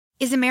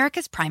Is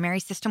America's primary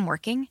system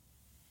working?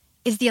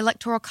 Is the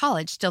Electoral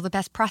College still the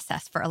best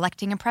process for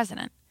electing a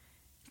president?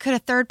 Could a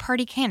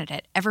third-party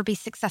candidate ever be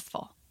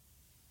successful?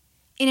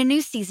 In a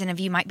new season of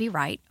You Might Be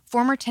Right,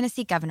 former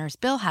Tennessee governors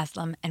Bill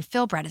Haslam and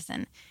Phil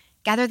Bredesen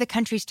gather the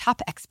country's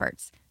top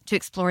experts to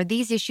explore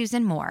these issues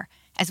and more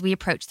as we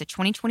approach the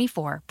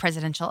 2024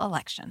 presidential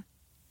election.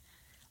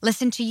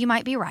 Listen to You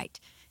Might Be Right,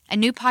 a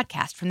new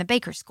podcast from the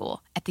Baker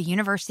School at the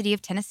University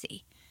of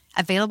Tennessee,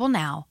 available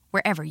now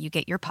wherever you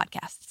get your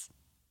podcasts.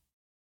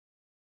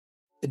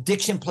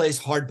 Addiction plays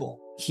hardball.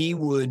 He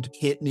would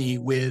hit me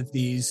with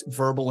these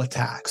verbal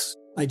attacks.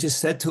 I just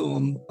said to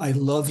him, I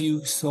love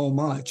you so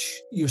much.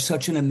 You're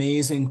such an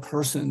amazing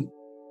person.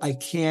 I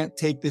can't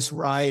take this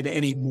ride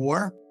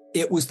anymore.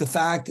 It was the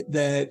fact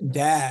that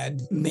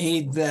Dad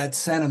made that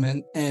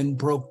sentiment and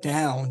broke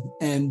down.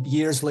 And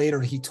years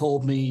later, he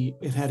told me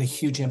it had a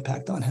huge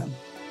impact on him.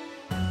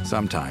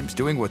 Sometimes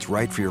doing what's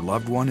right for your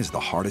loved one is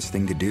the hardest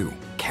thing to do.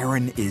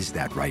 Karen is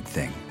that right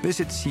thing.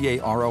 Visit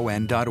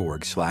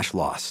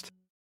caron.org/lost.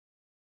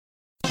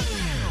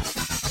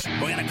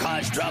 We're going to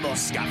cause trouble.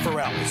 Scott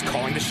Farrell is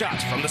calling the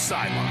shots from the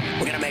sideline.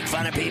 We're going to make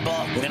fun of people.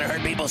 We're going to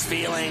hurt people's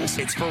feelings.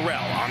 It's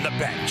Farrell on the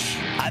bench.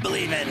 I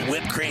believe in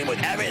whipped cream with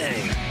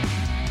everything.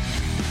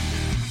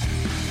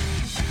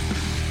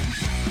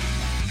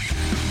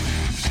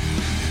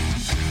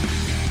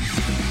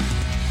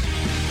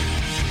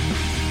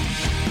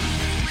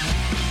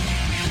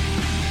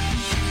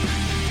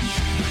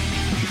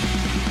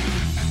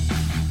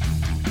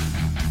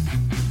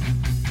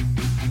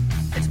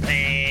 It's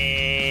pain-free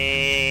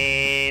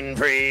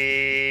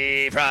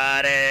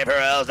Friday.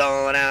 Farrell's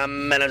doling out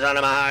minutes on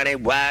the mahogany,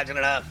 waxing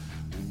it up.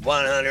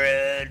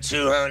 100,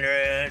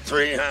 200,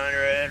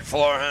 300,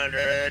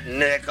 400,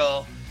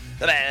 nickel.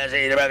 The bad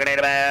seed, the broken knee,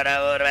 the bad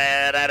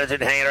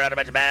attitude, hanging around a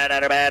bunch of bad,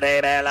 out of bad,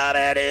 day, bad, law,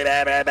 bad, day,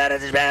 bad,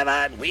 bad,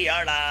 bad. We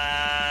are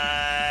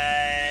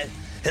live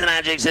in the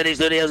Magic City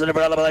Studios in the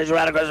Umbrella Place,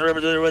 right across the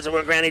river to the woods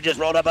where Granny just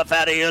rolled up a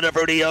fatty in the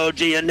fruity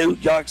OG in New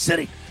York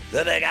City.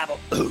 The Big Apple.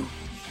 Ooh.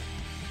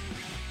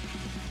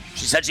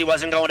 She said she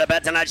wasn't going to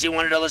bed tonight. She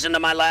wanted to listen to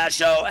my last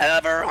show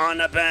ever on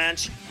the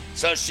bench.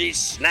 So she's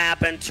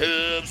snapping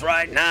tubes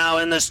right now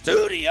in the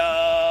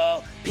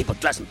studio. People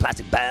dressed in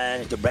plastic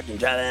bags, directing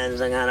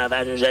drive-ins, and kind of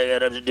fashion shake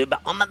it up to do. But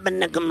on my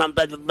bed, come on,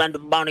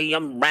 Bonnie,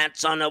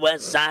 rants on the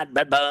west side,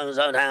 bedbugs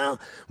are down.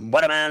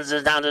 What a man is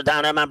down to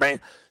town in my brain.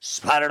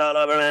 Splattered all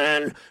over,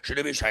 man. Should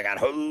it be shaking out?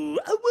 Oh, woo,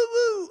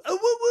 woo, oh,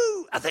 woo,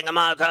 woo. I think I'm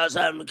on cause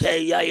okay,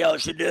 yeah, yo,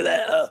 should do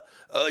that.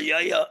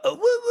 Yeah, yo, woo,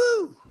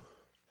 woo.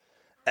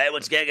 Hey,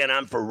 what's gigging?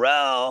 I'm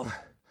Farrell,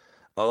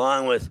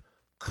 along with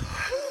Carver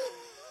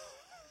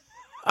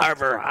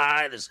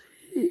High this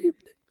evening.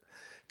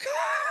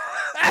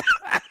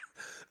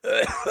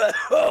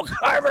 Oh,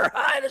 Carver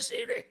High this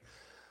evening.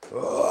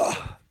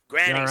 Oh,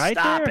 Granny, right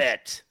stop there?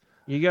 it.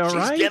 You go She's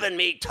right? giving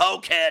me toe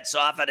hits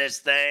off of this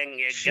thing.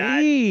 You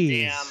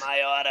Jeez. goddamn,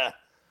 I oughta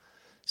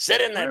sit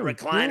in that What are you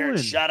recliner and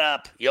doing? shut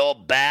up, you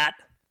old bat.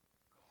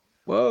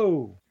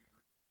 Whoa.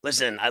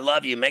 Listen, I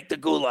love you. Make the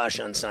goulash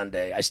on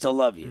Sunday. I still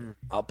love you.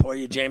 I'll pour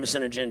you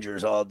Jameson and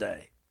gingers all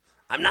day.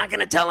 I'm not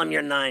going to tell him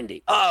you're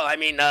 90. Oh, I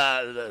mean,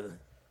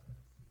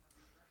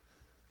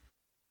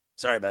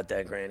 sorry about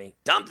that, Granny.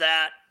 Dump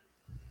that.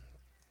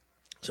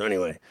 So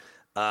anyway,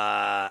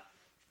 yeah,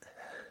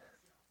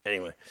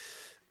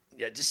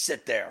 just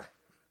sit there.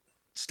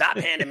 Stop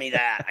handing me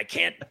that. I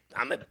can't,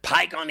 I'm a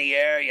pike on the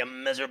air, you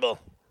miserable.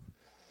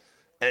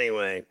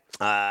 Anyway,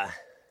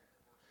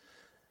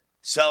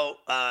 so,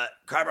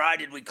 Carver High,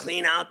 did we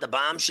clean out the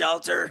bomb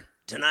shelter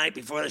tonight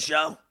before the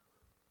show?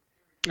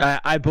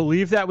 I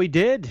believe that we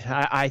did.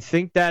 I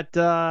think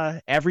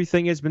that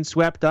everything has been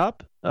swept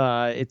up.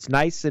 It's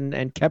nice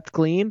and kept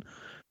clean.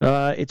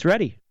 It's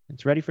ready.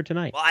 It's ready for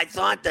tonight. Well, I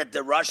thought that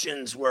the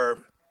Russians were,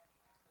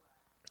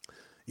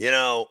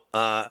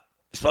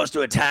 supposed to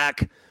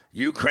attack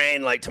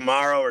Ukraine like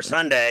tomorrow or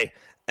Sunday,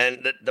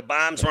 and the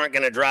bombs weren't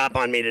going to drop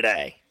on me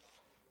today.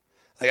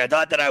 Like, I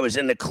thought that I was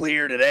in the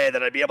clear today,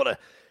 that I'd be able to,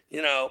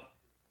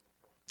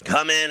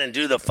 come in and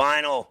do the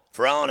final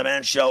Farrell on the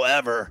Bench show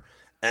ever,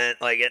 and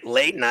like at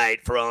late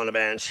night Farrell on the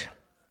Bench.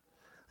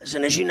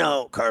 Listen, as you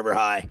know, Carver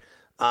High,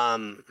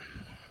 I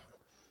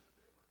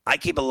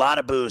keep a lot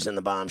of booze in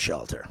the bomb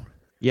shelter.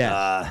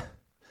 Yeah.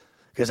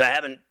 Because I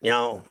haven't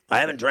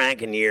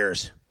drank in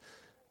years.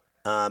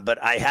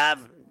 But I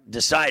have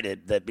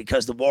decided that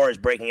because the war is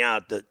breaking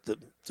out, the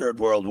Third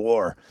World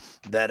War,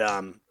 that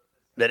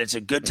it's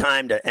a good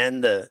time to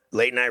end the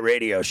late night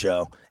radio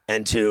show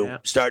and to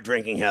start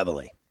drinking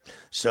heavily.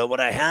 So what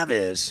I have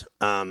is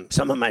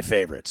some of my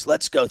favorites.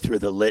 Let's go through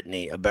the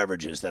litany of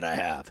beverages that I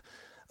have.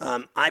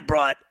 I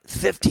brought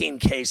 15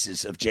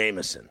 cases of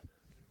Jameson.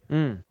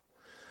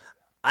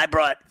 I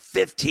brought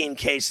 15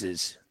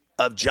 cases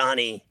of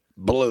Johnny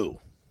Blue.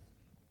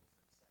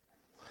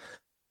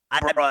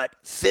 I brought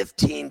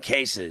 15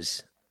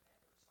 cases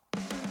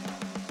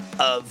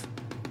of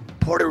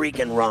Puerto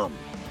Rican rum.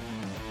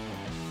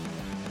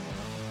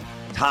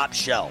 Top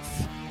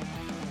shelf.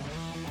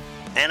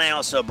 And I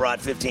also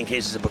brought 15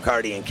 cases of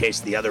Bacardi in case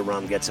the other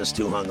rum gets us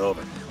too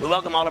hungover. We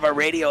welcome all of our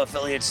radio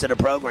affiliates to the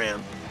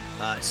program.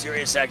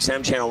 Sirius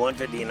XM Channel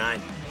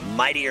 159,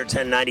 Mightier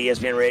 1090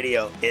 ESPN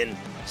Radio in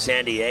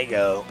San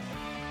Diego.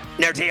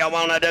 Near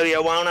Tijuana, do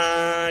you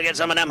wanna get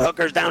some of them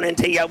hookers down in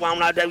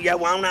Tijuana? Do you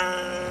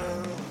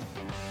wanna?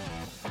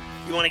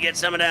 You wanna get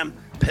some of them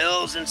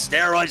pills and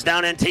steroids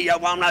down in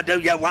Tijuana? Do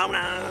you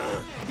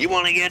wanna? You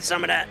wanna get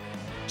some of that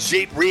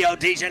cheap Rio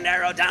de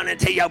Janeiro down in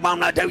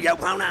Tijuana? Do you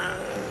wanna?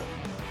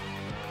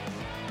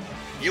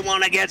 You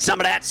wanna get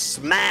some of that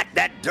smack,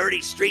 that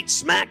dirty street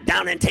smack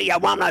down in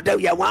Tijuana? Do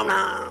you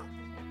wanna?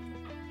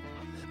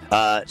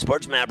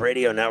 Sports Map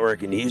Radio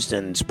Network in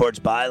Houston, Sports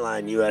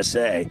Byline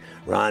USA,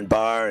 Ron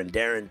Barr and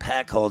Darren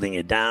Peck holding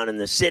it down in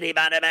the city.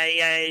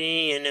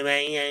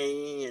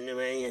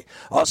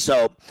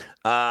 Also,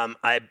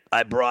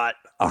 I brought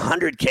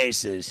 100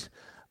 cases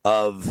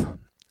of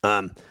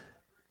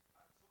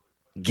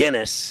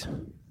Guinness,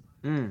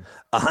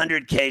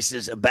 100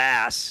 cases of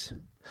Bass,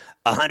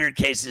 100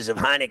 cases of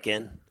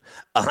Heineken,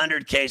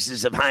 100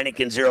 cases of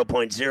Heineken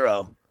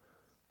 0.0, in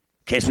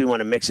case we want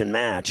to mix and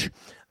match.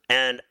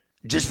 And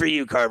just for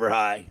you, Carver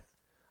High,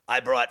 I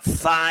brought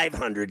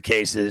 500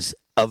 cases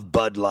of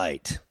Bud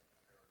Light.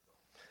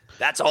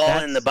 That's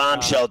in the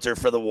bomb shelter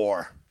for the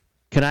war.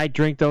 Can I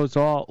drink those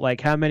all? Like,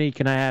 how many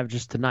can I have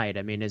just tonight?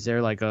 I mean, is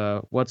there like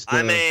what's the...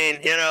 if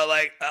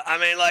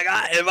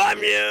I'm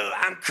you,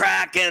 I'm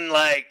cracking,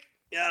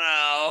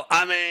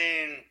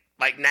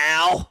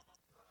 now.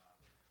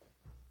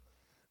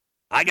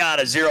 I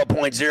got a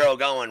 0.0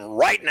 going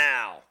right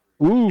now.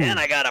 Ooh. And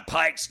I got a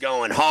Pikes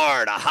going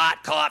hard, a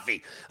hot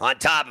coffee on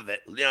top of it,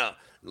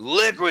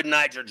 liquid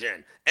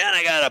nitrogen. And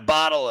I got a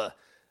bottle of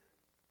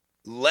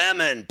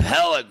lemon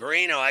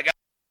Pellegrino. I got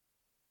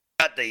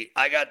the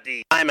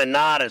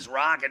Limonada's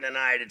rocking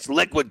tonight. It's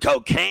liquid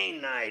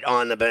cocaine night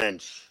on the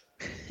bench.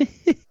 I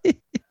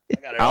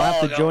got it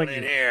all going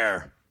in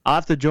here. I'll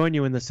have to join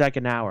you in the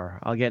second hour.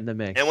 I'll get in the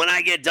mix. And when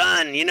I get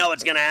done, you know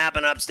what's going to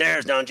happen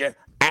upstairs, don't you?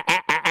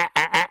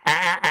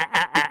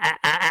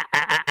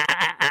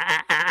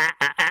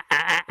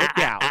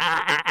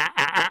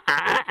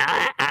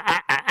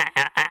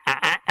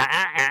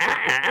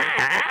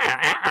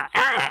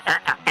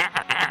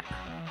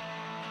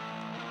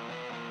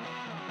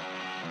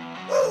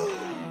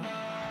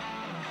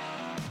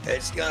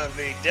 It's going to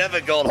be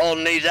difficult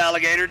holding these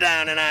alligators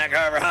down tonight,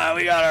 Carver High.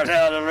 We got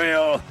ourselves a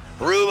real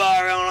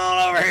rhubarb going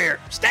on over here.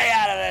 Stay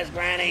out of this,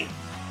 Granny.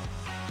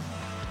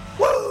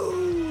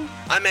 Woo!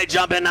 I may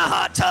jump in the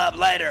hot tub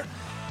later.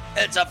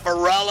 It's a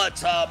Ferrella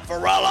tub,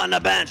 Ferrella on the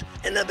bench,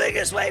 in the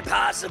biggest way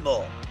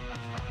possible.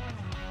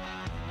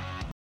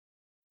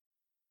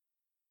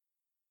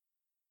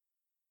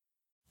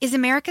 Is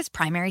America's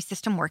primary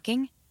system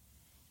working?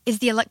 Is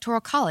the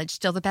Electoral College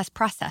still the best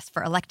process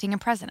for electing a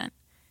president?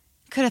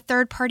 Could a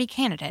third-party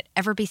candidate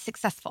ever be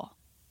successful?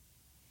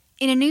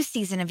 In a new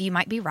season of You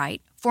Might Be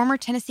Right, former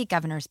Tennessee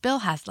governors Bill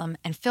Haslam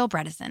and Phil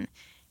Bredesen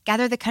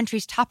gather the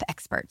country's top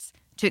experts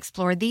to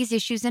explore these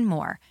issues and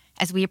more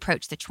as we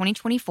approach the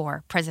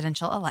 2024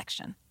 presidential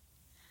election.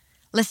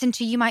 Listen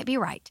to You Might Be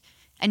Right,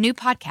 a new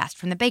podcast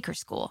from the Baker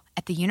School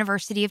at the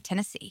University of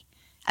Tennessee,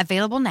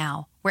 available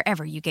now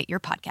wherever you get your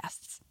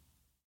podcasts.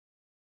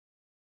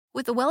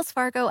 With the Wells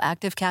Fargo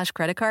Active Cash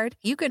Credit Card,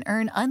 you can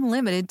earn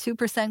unlimited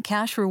 2%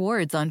 cash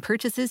rewards on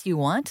purchases you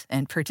want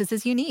and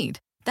purchases you need.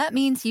 That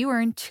means you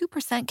earn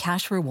 2%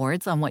 cash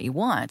rewards on what you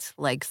want,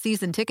 like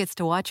season tickets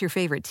to watch your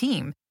favorite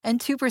team,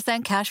 and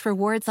 2% cash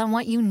rewards on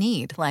what you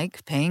need,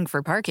 like paying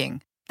for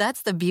parking.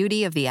 That's the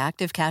beauty of the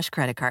Active Cash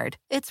Credit Card.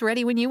 It's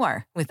ready when you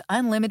are, with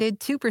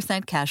unlimited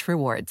 2% cash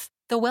rewards.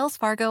 The Wells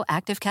Fargo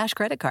Active Cash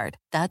Credit Card.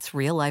 That's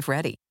real life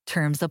ready.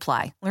 Terms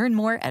apply. Learn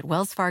more at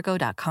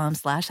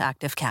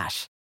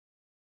wellsfargo.com/activecash.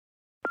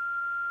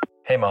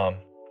 Hey Mom,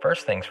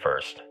 first things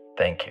first,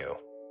 thank you.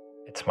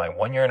 It's my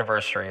 1-year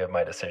anniversary of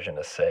my decision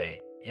to say,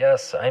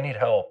 yes, I need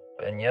help,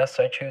 and yes,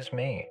 I choose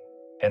me.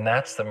 And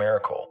that's the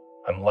miracle.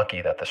 I'm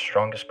lucky that the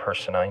strongest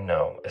person I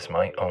know is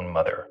my own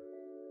mother.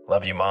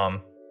 Love you,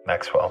 Mom.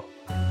 Maxwell.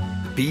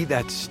 Be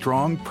that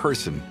strong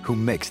person who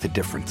makes the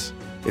difference.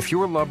 If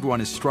your loved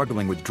one is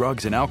struggling with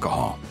drugs and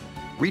alcohol,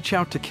 reach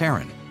out to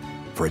Caron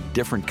for a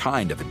different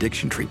kind of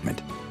addiction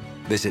treatment.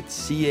 Visit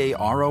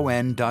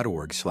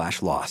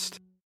caron.org/lost.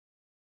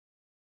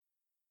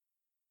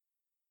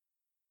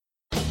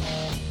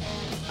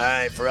 All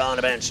right, Ferrell on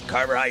the bench.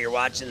 Carver High, you're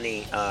watching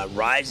the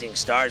Rising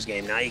Stars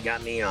game. Now you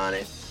got me on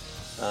it.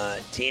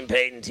 Team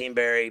Peyton, Team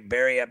Barry.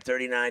 Barry up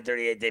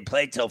 39-38. They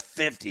played till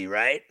 50,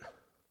 right?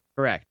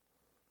 Correct.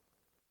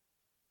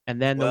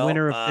 And then the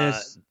winner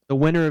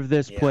of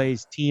this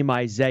plays Team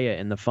Isaiah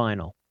in the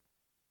final.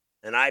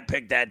 And I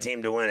picked that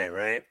team to win it,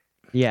 right?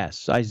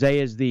 Yes,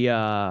 Isaiah's the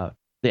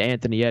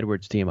Anthony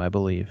Edwards team, I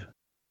believe.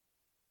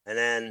 And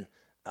then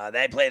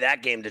they play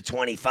that game to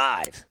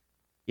 25.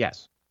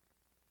 Yes.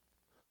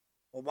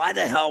 Well, why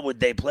the hell would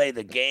they play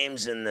the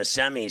games in the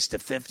semis to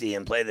 50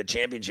 and play the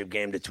championship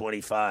game to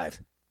 25?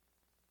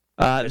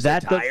 Because they're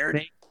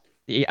tired?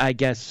 I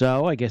guess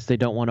so. I guess they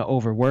don't want to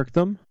overwork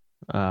them.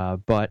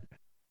 But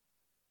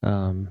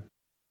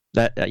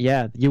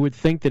Yeah, you would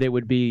think that it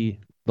would be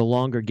the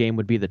longer game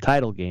would be the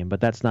title game, but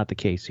that's not the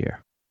case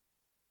here.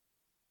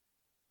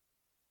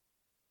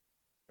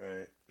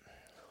 Right.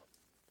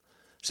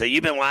 So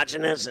you've been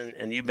watching this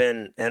and you've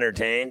been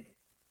entertained?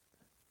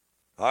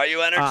 Are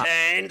you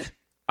entertained?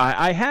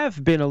 I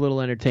have been a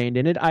little entertained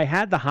in it. I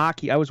had the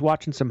hockey. I was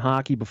watching some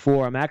hockey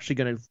before. I'm actually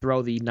going to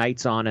throw the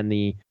Knights on and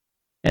the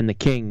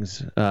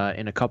Kings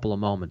in a couple of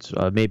moments,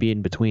 maybe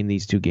in between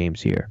these two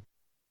games here.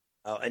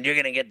 Oh, and you're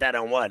going to get that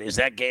on what? Is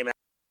that game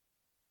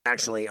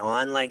actually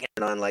on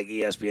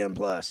ESPN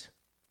Plus?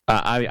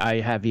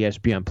 I have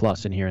ESPN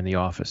Plus in here in the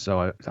office,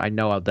 so I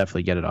know I'll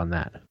definitely get it on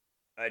that.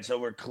 All right, so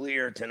we're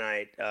clear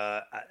tonight.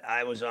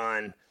 I was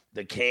on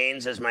the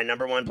Canes as my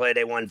number one play.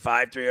 They won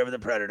 5-3 over the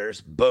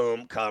Predators.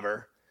 Boom,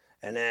 cover.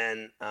 And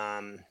then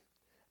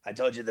I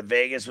told you the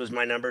Vegas was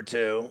my number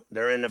 2.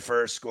 They're in the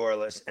first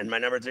scoreless. And my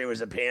number 3 was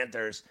the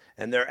Panthers,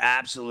 and they're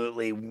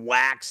absolutely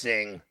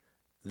waxing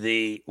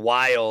the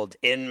Wild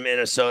in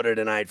Minnesota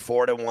tonight,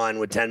 4-1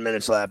 with 10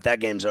 minutes left. That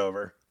game's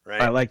over.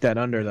 Right? I like that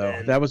under though.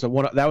 And that was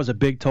a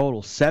big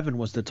total. 7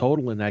 was the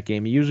total in that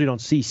game. You usually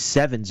don't see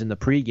 7s in the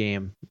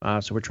pregame,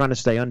 so we're trying to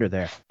stay under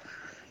there.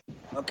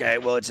 Okay,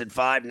 well it's at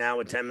 5 now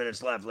with 10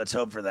 minutes left. Let's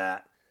hope for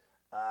that.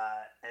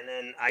 And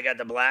then I got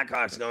the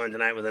Blackhawks going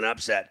tonight with an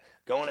upset,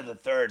 going to the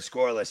third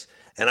scoreless.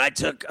 And I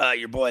took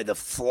your boy the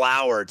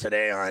Flower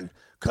today on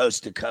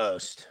Coast to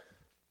Coast.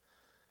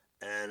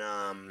 And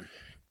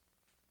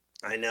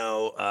I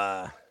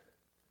know.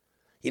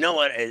 You know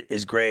what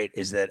is great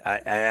is that I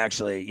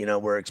actually,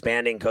 we're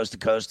expanding Coast to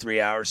Coast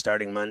 3 hours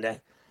starting Monday.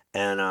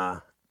 And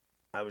I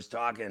was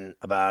talking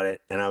about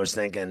it, and I was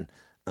thinking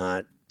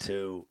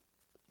to,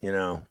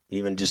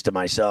 even just to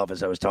myself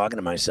as I was talking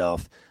to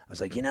myself, I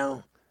was like,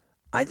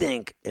 I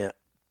think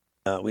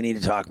we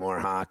need to talk more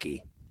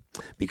hockey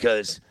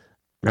because,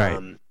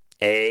 right.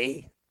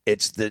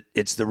 It's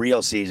the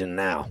real season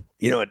now.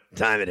 You know what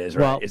time it is,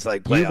 right? Well, it's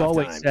like playoff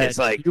time. It's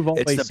like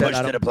it's the push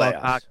to the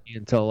playoffs. Hockey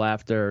until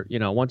after,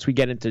 once we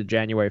get into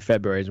January,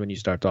 February is when you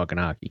start talking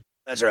hockey.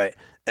 That's right.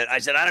 And I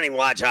said I don't even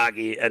watch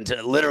hockey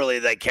until literally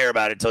they care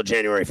about it till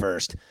January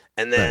 1st,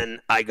 and then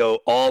I go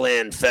all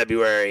in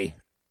February,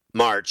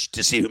 March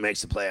to see who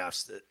makes the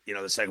playoffs.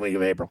 The second week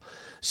of April.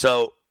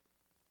 So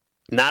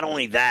not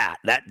only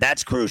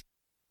that's crucial.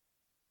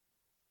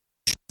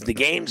 The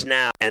games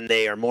now, and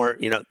they are more,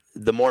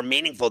 the more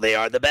meaningful they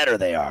are, the better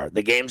they are.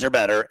 The games are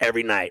better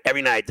every night.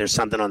 Every night there's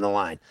something on the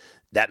line.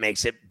 That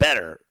makes it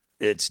better.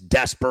 It's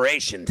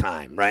desperation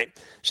time, right?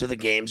 So the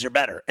games are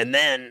better. And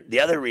then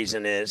the other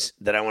reason is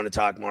that I want to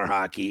talk more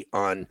hockey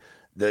on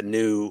the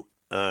new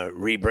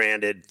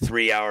rebranded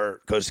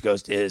 3-hour Coast to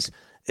Coast is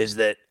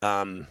that,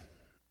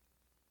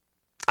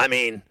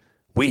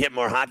 we hit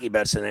more hockey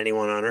bets than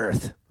anyone on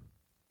earth.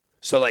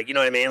 So, you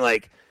know what I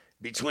mean?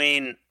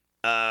 Between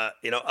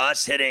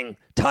us hitting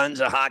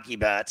tons of hockey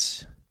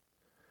bets,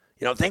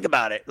 think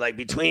about it.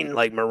 Between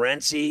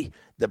Morency,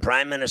 the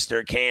Prime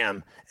Minister,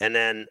 Cam, and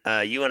then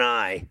you and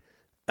I,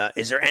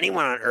 is there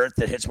anyone on earth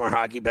that hits more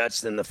hockey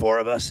bets than the four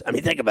of us? I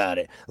mean, think about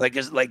it.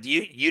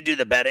 You do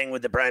the betting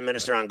with the Prime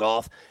Minister on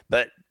golf,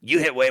 but you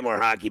hit way more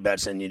hockey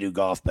bets than you do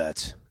golf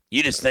bets.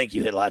 You just think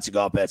you hit lots of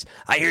golf bets.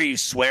 I hear you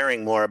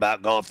swearing more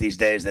about golf these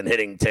days than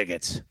hitting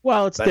tickets.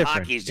 Well, it's different.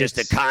 Hockey's just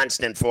a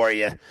constant for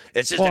you.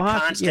 It's just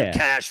constant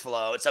cash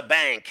flow. It's a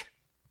bank.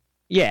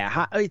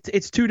 Yeah,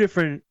 it's two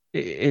different.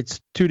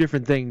 It's two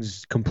different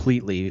things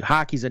completely.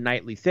 Hockey's a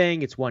nightly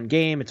thing. It's one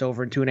game. It's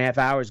over in 2.5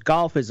 hours.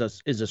 Golf is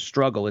a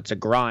struggle. It's a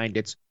grind.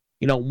 It's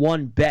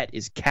one bet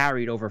is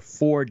carried over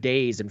 4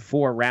 days and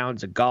 4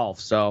 rounds of golf.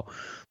 So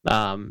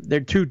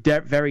they're two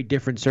very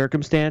different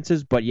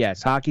circumstances. But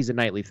yes, hockey's a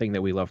nightly thing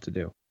that we love to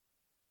do.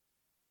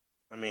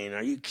 I mean,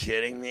 are you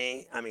kidding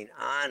me? I mean,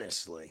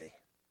 honestly,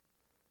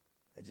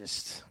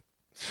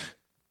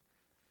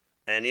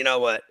 and you know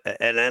what?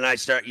 And then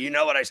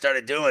what I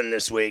started doing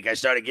this week? I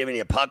started giving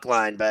you puck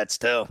line bets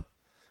too,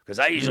 because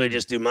I usually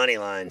just do money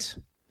lines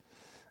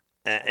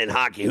in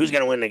hockey. Who's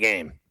going to win the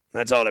game?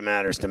 That's all that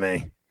matters to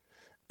me.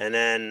 And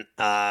then,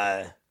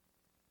 the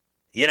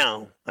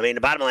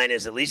bottom line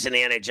is, at least in the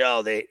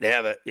NHL, they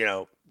have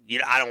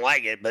I don't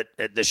like it, but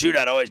the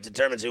shootout always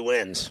determines who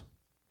wins.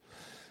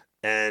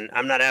 And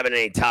I'm not having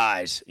any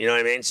ties. You know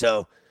what I mean?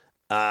 So,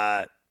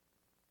 I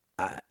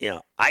got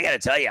to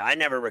tell you, I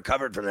never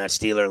recovered from that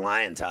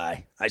Steeler-Lion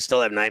tie. I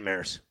still have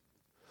nightmares.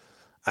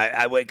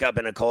 I wake up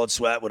in a cold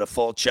sweat with a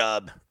full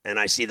chub, and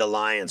I see the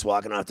Lions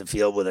walking off the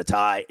field with a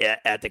tie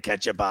at the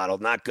ketchup bottle.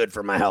 Not good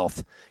for my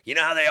health. You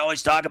know how they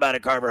always talk about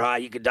it, Carver High?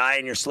 You could die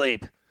in your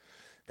sleep.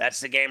 That's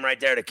the game right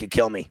there that could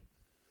kill me.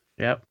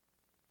 Yep.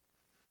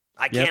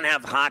 I can't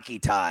have hockey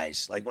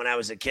ties. Like when I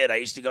was a kid, I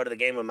used to go to the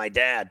game with my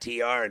dad,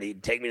 TR, and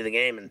he'd take me to the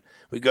game, and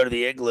we'd go to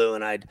the Igloo,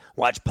 and I'd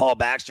watch Paul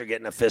Baxter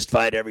get in a fist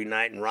fight every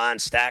night and Ron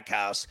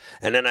Stackhouse,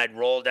 and then I'd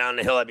roll down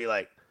the hill. I'd be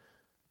like,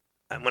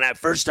 when I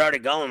first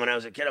started going when I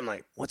was a kid, I'm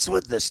like, what's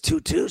with this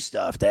 2-2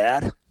 stuff,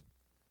 Dad?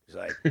 He's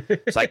like,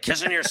 it's like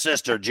kissing your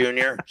sister,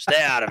 Junior. Stay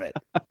out of it.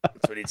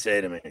 That's what he'd say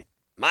to me.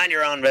 Mind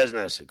your own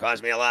business. It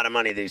cost me a lot of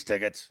money, these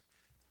tickets.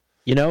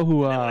 You know who?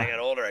 When I got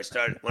older,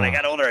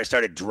 I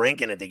started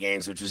drinking at the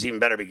games, which was even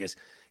better because,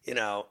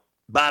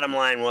 bottom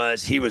line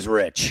was he was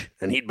rich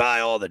and he'd buy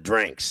all the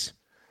drinks,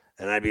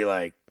 and I'd be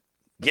like,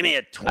 "Give me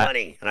a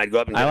 20," and I'd go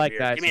up and get a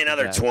beer. Give me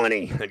another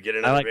 20 and get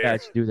another beer. I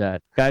like guys who do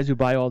that. Guys who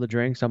buy all the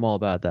drinks, I'm all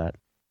about that.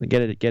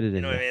 Get it in.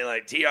 You know what I mean?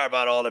 Like TR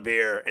bought all the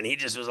beer, and he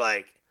just was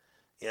like,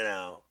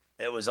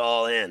 it was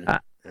all in.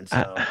 And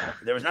so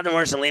there was nothing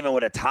worse than leaving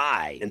with a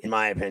tie, in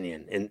my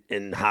opinion,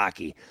 in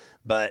hockey.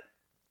 But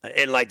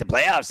in like the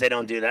playoffs, they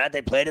don't do that.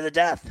 They play to the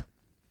death.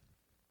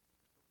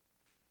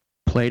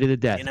 Play to the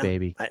death,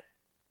 baby.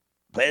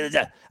 Play to the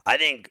death. I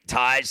think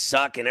ties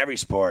suck in every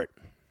sport.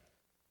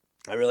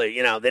 I really,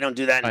 they don't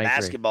do that in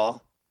basketball.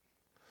 Agree.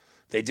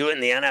 They do it in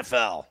the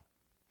NFL.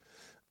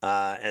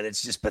 And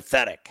it's just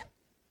pathetic.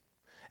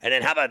 And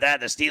then how about that?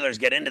 The Steelers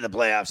get into the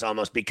playoffs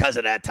almost because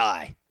of that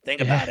tie.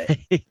 Think about it.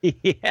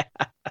 Yeah.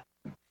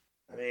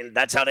 I mean,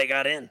 that's how they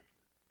got in.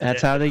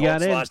 That's how they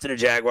got in. Lost to the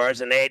Jaguars,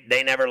 and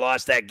they never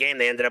lost that game.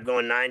 They ended up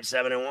going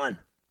 9-7-1.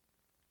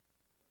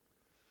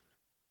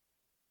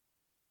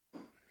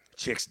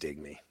 Chicks dig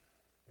me.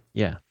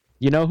 Yeah.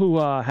 You know who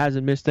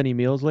hasn't missed any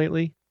meals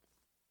lately?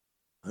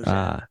 Who's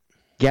that?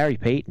 Gary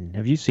Payton.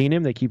 Have you seen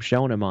him? They keep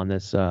showing him on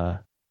this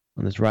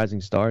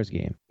Rising Stars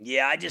game.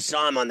 Yeah, I just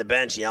saw him on the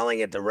bench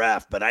yelling at the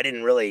ref, but I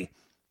didn't really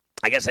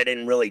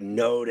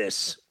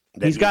notice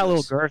that He's got a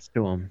little girth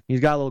to him. He's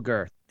got a little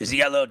girth. Does he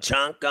got a little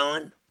chunk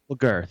going?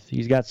 Girth.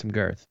 He's got some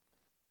girth.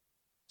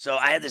 So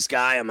I had this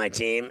guy on my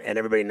team, and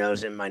everybody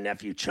knows him, my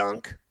nephew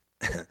Chunk.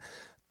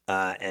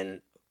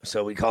 And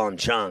so we call him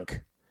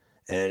Chunk.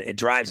 And it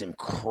drives him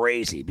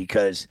crazy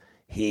because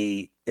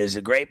he is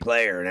a great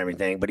player and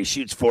everything, but he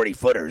shoots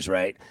 40-footers,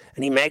 right?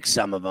 And he makes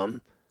some of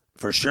them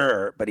for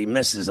sure, but he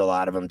misses a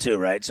lot of them too,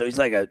 right? So he's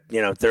like a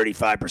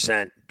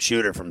 35%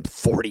 shooter from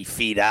 40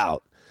 feet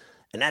out.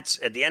 And that's,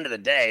 at the end of the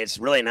day, it's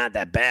really not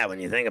that bad when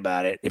you think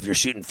about it, if you're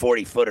shooting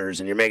 40-footers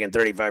and you're making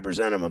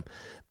 35% of them.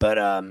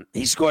 But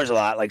he scores a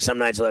lot. Like some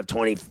nights he'll have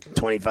 20,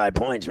 25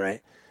 points,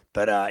 right?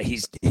 But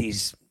he's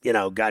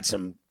got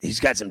some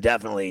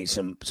definitely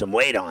some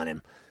weight on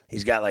him.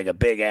 He's got like a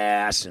big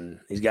ass, and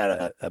he's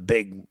got a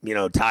big,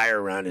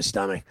 tire around his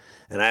stomach.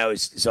 And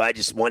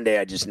one day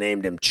I just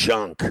named him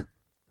Chunk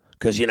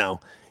because,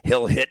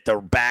 he'll hit the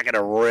back of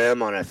the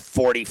rim on a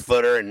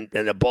 40-footer and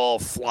the ball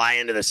fly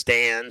into the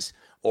stands.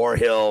 Or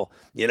he'll,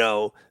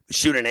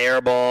 shoot an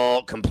air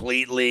ball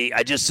completely.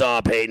 I just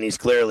saw Peyton. He's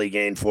clearly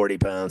gained 40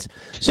 pounds.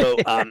 So,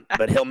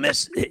 but he'll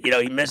miss,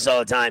 he misses all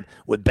the time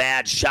with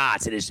bad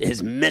shots. And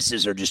his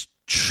misses are just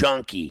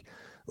chunky.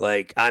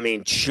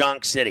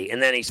 Chunk city.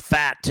 And then he's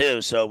fat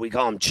too. So we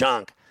call him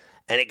Chunk.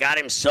 And it got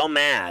him so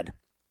mad.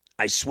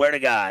 I swear to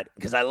God,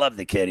 because I love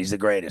the kid. He's the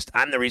greatest.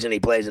 I'm the reason he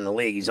plays in the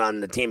league. He's on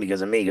the team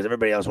because of me, because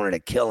everybody else wanted to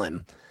kill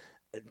him.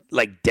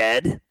 Like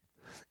dead.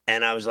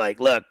 And I was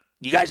like, look,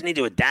 you guys need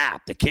to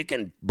adapt. The kid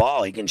can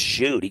ball. He can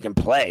shoot. He can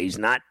play. He's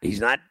not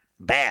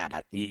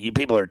bad. You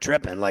people are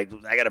tripping. Like,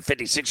 I got a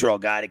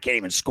 56-year-old guy that can't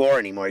even score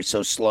anymore. He's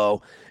so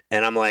slow.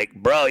 And I'm like,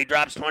 bro, he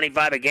drops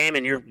 25 a game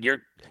and you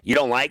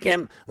don't like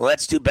him? Well,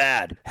 that's too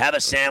bad. Have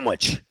a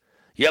sandwich.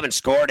 You haven't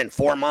scored in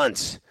 4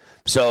 months.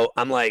 So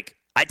I'm like,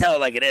 I tell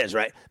it like it is,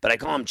 right? But I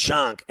call him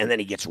Chunk, and then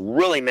he gets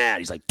really mad.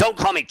 He's like, don't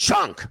call me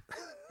Chunk.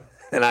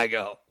 And I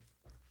go,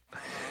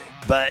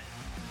 but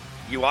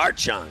you are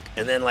Chunk.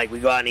 And then, we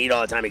go out and eat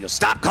all the time. He goes,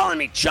 stop calling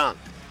me Chunk.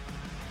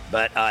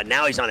 But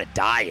now he's on a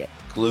diet.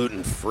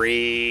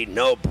 Gluten-free,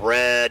 no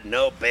bread,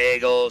 no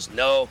bagels,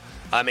 no.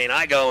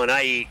 I go and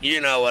I eat,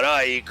 what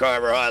I eat,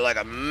 carbohydrate like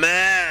a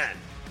man.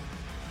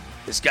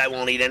 This guy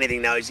won't eat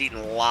anything now. He's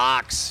eating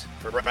lox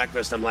for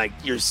breakfast. I'm like,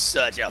 you're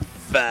such a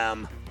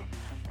femme.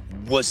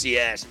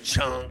 Wussy-ass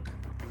Chunk.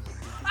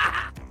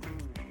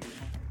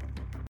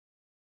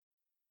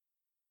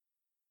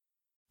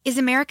 Is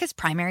America's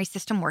primary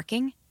system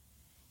working?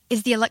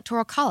 Is the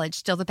Electoral College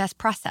still the best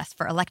process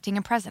for electing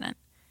a president?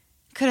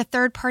 Could a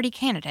third-party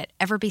candidate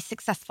ever be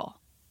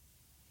successful?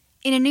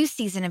 In a new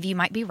season of You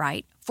Might Be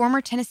Right, former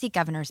Tennessee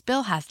governors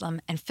Bill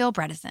Haslam and Phil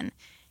Bredesen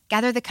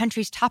gather the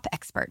country's top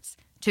experts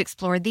to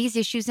explore these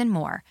issues and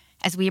more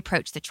as we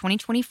approach the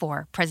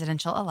 2024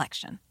 presidential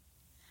election.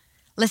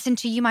 Listen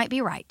to You Might Be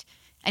Right,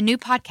 a new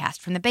podcast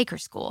from the Baker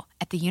School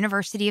at the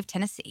University of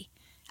Tennessee,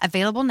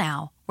 available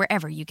now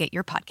wherever you get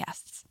your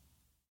podcasts.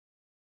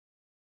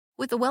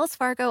 With the Wells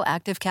Fargo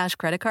Active Cash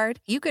Credit Card,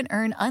 you can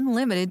earn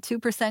unlimited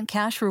 2%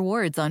 cash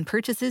rewards on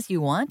purchases you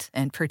want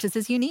and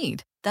purchases you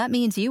need. That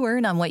means you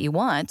earn on what you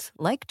want,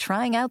 like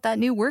trying out that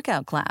new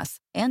workout class,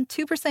 and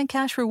 2%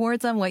 cash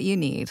rewards on what you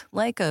need,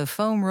 like a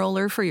foam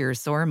roller for your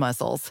sore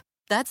muscles.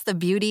 That's the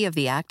beauty of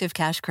the Active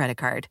Cash Credit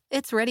Card.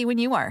 It's ready when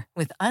you are,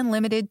 with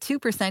unlimited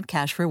 2%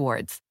 cash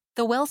rewards.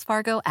 The Wells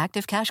Fargo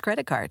Active Cash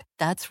Credit Card.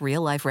 That's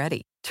real life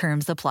ready.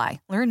 Terms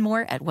apply. Learn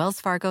more at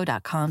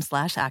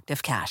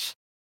wellsfargo.com/activecash.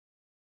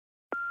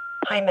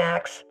 Hi,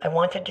 Max. I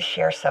wanted to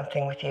share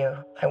something with you.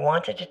 I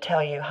wanted to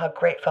tell you how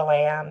grateful I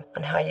am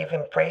and how you've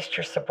embraced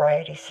your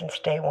sobriety since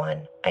day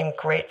one. I'm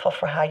grateful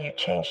for how you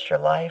changed your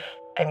life.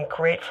 I'm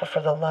grateful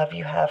for the love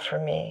you have for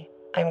me.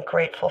 I'm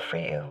grateful for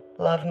you.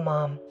 Love,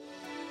 Mom.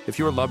 If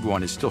your loved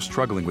one is still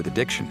struggling with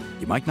addiction,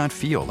 you might not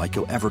feel like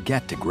you'll ever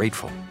get to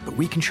grateful, but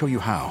we can show you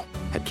how.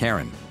 At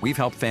Caron, we've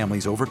helped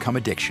families overcome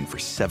addiction for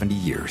 70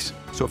 years.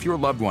 So if your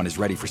loved one is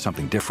ready for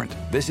something different,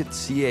 visit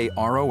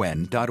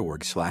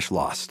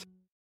caron.org/lost.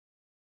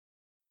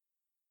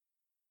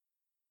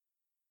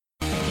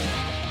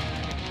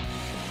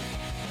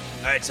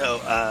 All right,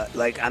 so,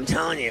 I'm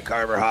telling you,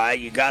 Carver High,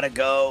 you got to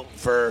go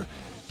for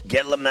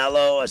get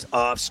LaMelo as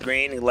off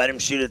screen and let him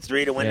shoot a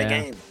three to win the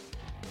game.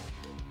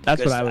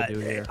 That's what I would do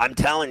here. I'm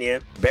telling you,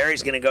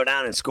 Barry's going to go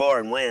down and score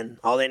and win.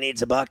 All they need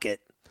is a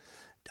bucket.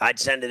 I'd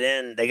send it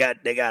in. They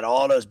got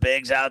all those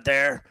bigs out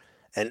there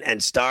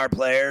and star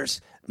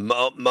players.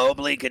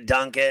 Mobley could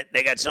dunk it.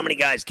 They got so many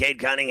guys. Cade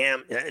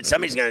Cunningham.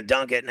 Somebody's going to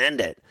dunk it and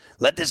end it.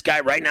 Let this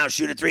guy right now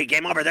shoot a three.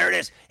 Game over. There it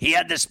is. He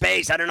had the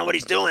space. I don't know what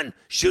he's doing.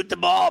 Shoot the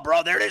ball,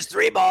 bro. There it is.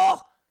 3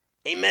 ball.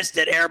 He missed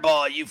it. Air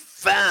ball. You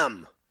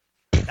femme.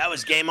 That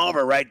was game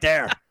over right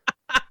there.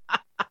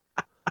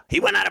 He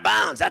went out of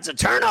bounds. That's a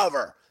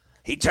turnover.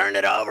 He turned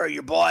it over.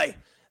 Your boy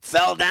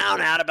fell down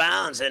out of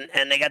bounds,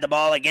 and they got the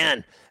ball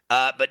again.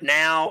 But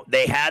now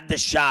they had the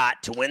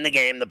shot to win the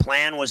game. The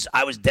plan was,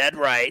 I was dead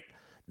right.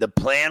 The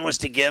plan was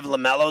to give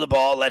LaMelo the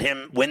ball, let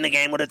him win the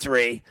game with a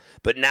three.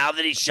 But now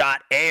that he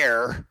shot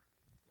air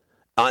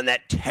on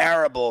that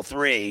terrible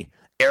three,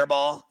 air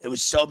ball, it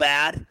was so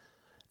bad,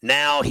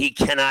 now he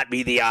cannot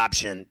be the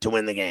option to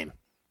win the game.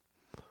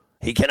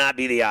 He cannot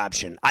be the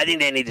option. I think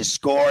they need to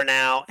score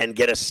now and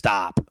get a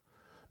stop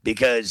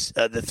because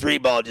the 3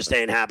 ball just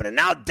ain't happening.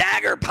 Now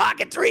dagger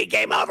pocket 3,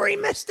 game over. He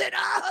missed it.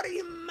 Oh, the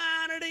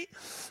humanity.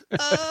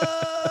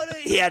 Oh,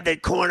 he had the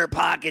corner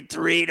pocket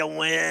 3 to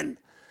win.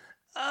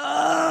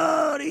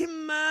 Oh, the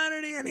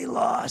humanity, and he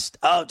lost.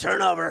 Oh,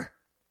 turnover.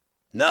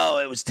 No,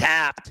 it was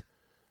tapped.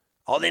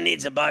 All they need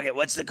is a bucket.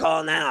 What's the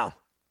call now?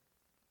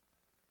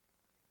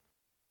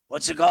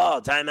 What's the call?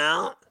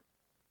 Timeout?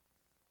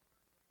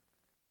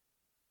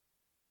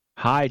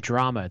 High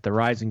drama at the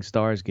Rising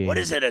Stars game. What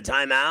is it, a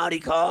timeout he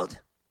called?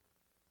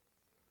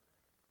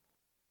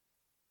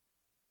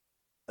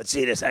 Let's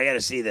see this. I got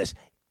to see this.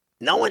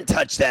 No one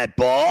touched that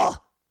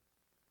ball.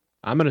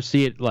 I'm going to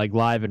see it like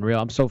live and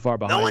real. I'm so far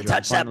behind. No one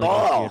touched that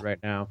ball. See it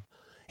right now.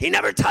 He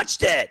never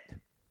touched it.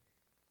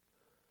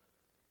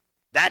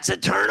 That's a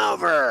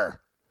turnover.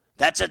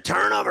 That's a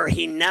turnover.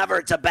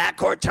 It's a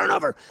backcourt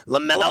turnover.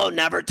 LaMelo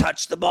never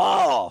touched the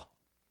ball.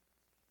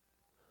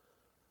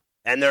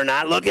 And they're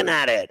not looking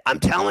at it. I'm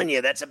telling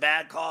you, that's a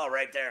bad call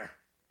right there.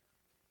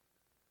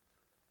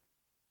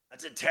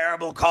 That's a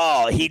terrible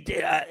call. He,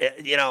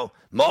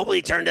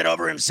 Mobley turned it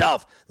over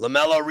himself.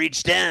 LaMelo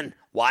reached in.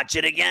 Watch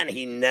it again.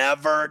 He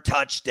never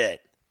touched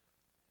it.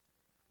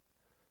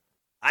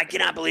 I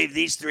cannot believe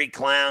these 3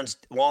 clowns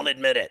won't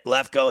admit it.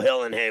 Lefko,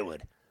 Hill, and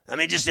Haywood. I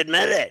mean, just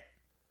admit it.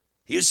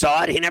 You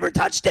saw it. He never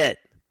touched it.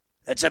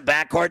 That's a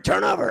backcourt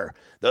turnover.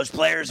 Those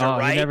players are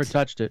right. He never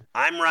touched it.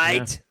 I'm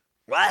right.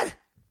 Yeah. What?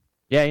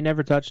 Yeah, he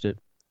never touched it.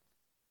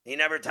 He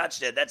never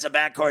touched it. That's a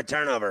backcourt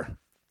turnover.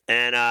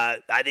 And I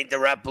think the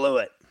ref blew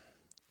it.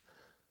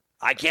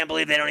 I can't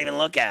believe they don't even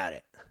look at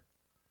it.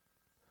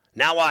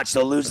 Now watch,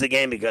 they'll lose the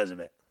game because of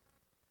it.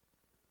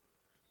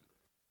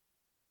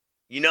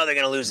 You know they're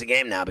going to lose the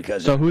game now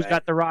because of it. So who's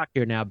got the rock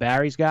here now?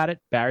 Barry's got it?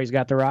 Barry's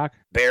got the rock?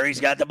 Barry's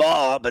got the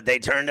ball, but they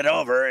turned it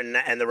over, and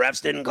the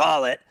refs didn't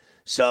call it.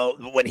 So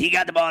when he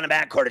got the ball in the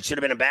backcourt, it should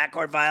have been a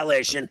backcourt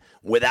violation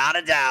without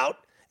a doubt,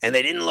 and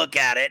they didn't look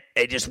at it.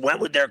 They just went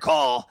with their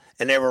call,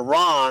 and they were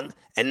wrong,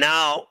 and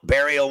now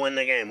Barry will win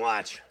the game.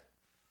 Watch.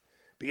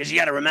 Because you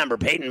got to remember,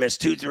 Peyton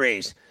missed 2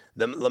 threes.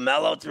 The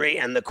LaMelo 3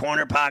 and the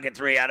corner pocket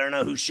 3. I don't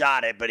know who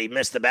shot it, but he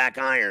missed the back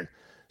iron.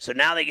 So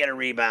now they get a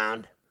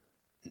rebound.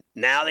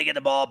 Now they get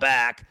the ball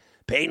back.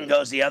 Peyton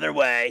goes the other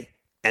way,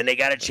 and they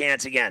got a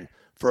chance again.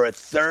 For a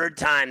 3rd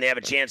time, they have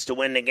a chance to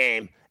win the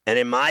game. And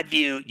in my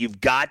view,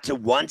 you've got to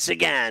once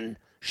again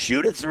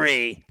shoot a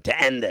 3 to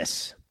end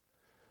this.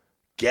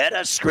 Get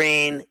a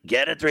screen,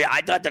 get a 3. I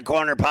thought the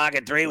corner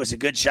pocket 3 was a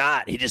good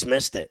shot. He just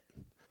missed it.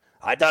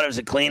 I thought it was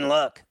a clean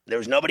look. There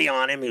was nobody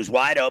on him. He was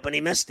wide open.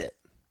 He missed it.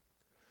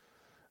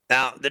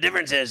 Now, the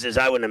difference is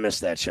I wouldn't have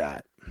missed that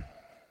shot.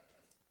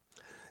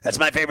 That's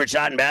my favorite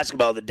shot in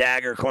basketball, the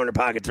dagger corner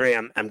pocket 3.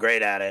 I'm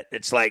great at it.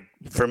 It's like,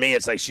 for me,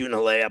 it's like shooting a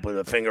layup with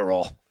a finger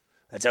roll.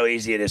 That's how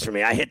easy it is for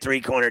me. I hit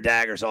 3-corner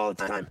daggers all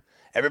the time.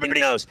 Everybody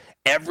knows.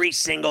 Every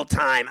single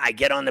time I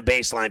get on the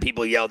baseline,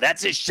 people yell,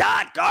 "That's his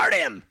shot, guard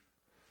him."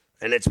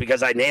 And it's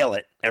because I nail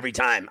it every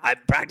time.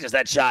 I've practiced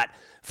that shot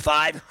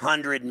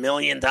 500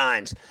 million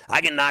times.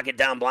 I can knock it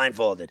down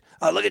blindfolded.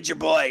 Oh, look at your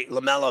boy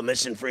LaMelo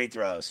missing free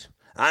throws.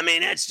 I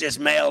mean, it's just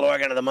Male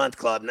Organ of the Month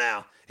Club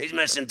now. He's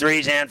missing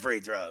 3s and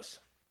free throws.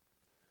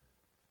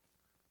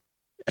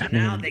 So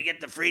now they get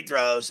the free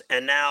throws,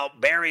 and now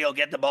Barry will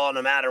get the ball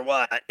no matter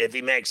what if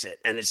he makes it,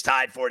 and it's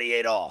tied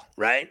 48-all,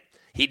 right?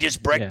 He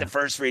just bricked the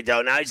first free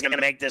throw. Now he's going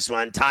to make this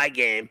one, tie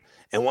game,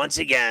 and once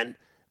again,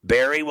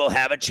 Barry will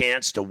have a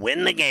chance to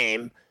win the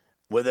game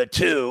with a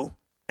 2,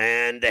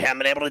 and they haven't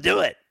been able to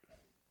do it.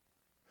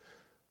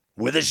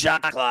 With a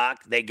shot clock,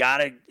 they got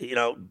to,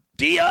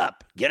 D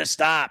up, get a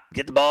stop,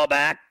 get the ball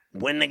back,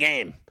 win the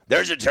game.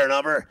 There's a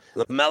turnover.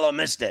 LaMelo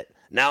missed it.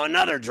 Now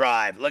another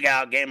drive. Look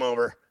out. Game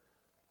over.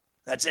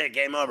 That's it.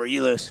 Game over.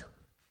 You lose.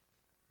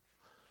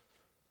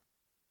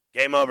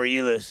 Game over.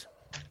 You lose.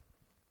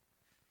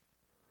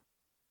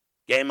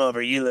 Game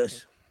over. You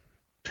lose.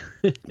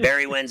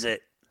 Barry wins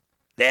it.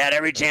 They had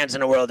every chance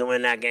in the world to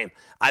win that game.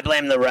 I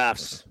blame the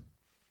refs.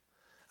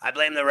 I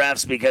blame the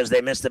refs because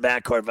they missed the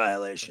backcourt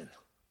violation.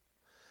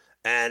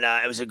 And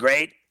it was a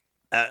great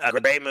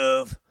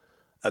move,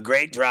 a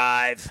great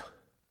drive.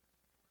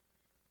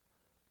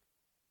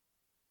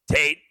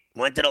 Tate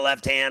went to the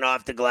left hand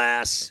off the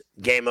glass.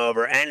 Game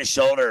over. And the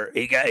shoulder.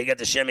 He got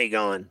the shimmy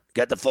going.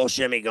 Got the full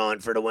shimmy going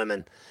for the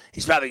women.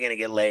 He's probably going to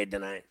get laid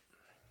tonight.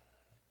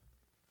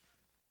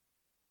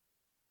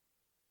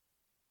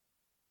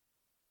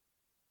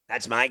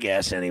 That's my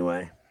guess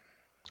anyway.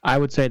 I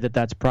would say that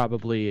that's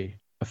probably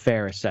a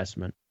fair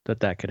assessment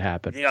that could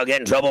happen. You think I'll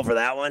get in trouble for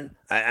that one?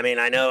 I mean,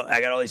 I know I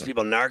got all these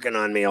people narking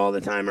on me all the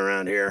time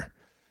around here.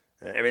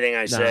 Everything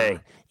I say,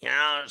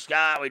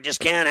 Scott, we just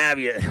can't have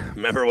you.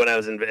 Remember when I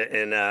was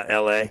in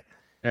L.A.?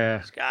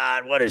 Yeah.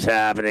 Scott, what is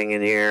happening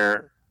in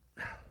here?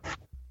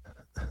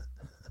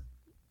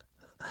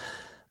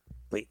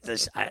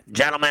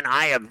 Gentlemen,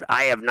 I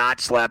have not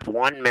slept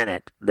 1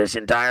 minute this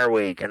entire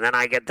week, and then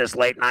I get this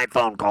late night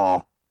phone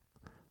call.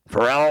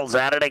 Pharrell's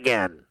at it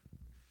again.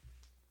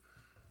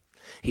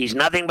 He's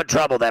nothing but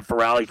trouble, that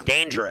Pharrell. He's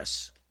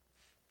dangerous.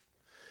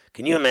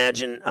 Can you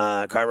imagine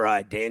Carver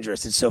High?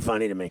 Dangerous. It's so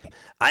funny to me.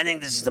 I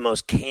think this is the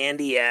most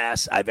candy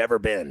ass I've ever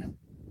been.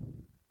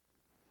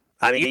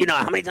 I mean,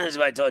 how many times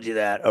have I told you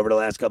that over the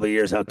last couple of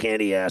years, how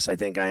candy ass I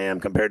think I am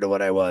compared to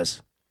what I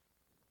was?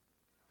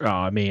 Oh,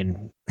 I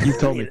mean, you've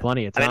told me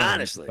plenty of times. I mean,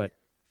 honestly. But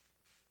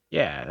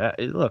yeah,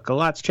 look, a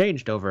lot's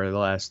changed over the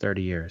last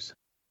 30 years.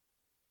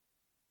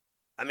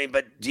 I mean,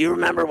 but do you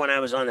remember when I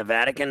was on the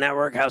Vatican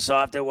Network, how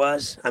soft it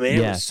was? I mean,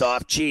 it was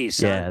soft cheese,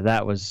 son. Yeah,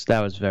 that was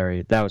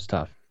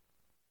tough.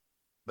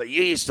 But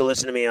you used to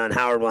listen to me on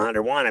Howard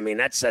 101. I mean,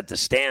 that set the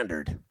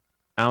standard.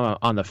 I'm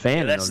on the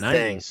fan in the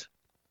 90s.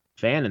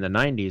 Fan in the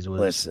 90s was...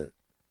 Listen.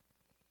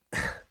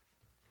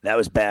 That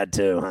was bad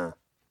too, huh?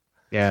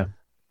 Yeah.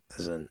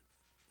 Listen.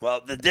 Well,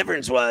 the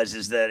difference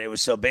is that it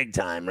was so big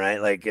time, right?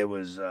 Like it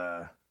was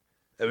the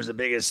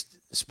biggest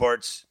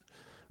sports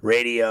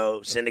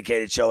radio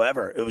syndicated show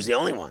ever. It was the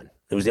only one.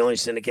 It was the only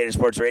syndicated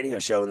sports radio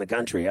show in the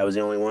country. I was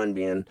the only one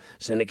being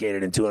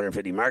syndicated in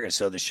 250 markets.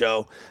 So the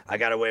show, I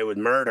got away with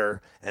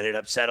murder, and it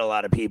upset a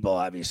lot of people,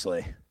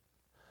 obviously.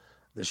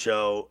 The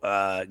show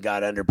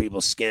got under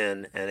people's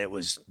skin, and it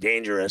was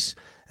dangerous,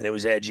 and it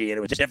was edgy, and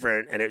it was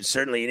different, and it was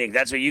certainly unique.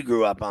 That's what you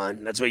grew up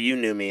on. That's what you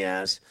knew me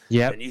as.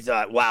 Yeah. And you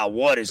thought, wow,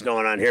 what is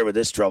going on here with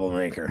this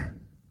troublemaker?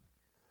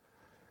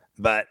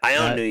 But I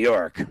own New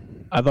York.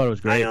 I thought it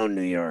was great. I own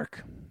New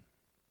York.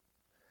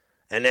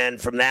 And then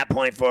from that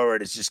point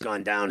forward, it's just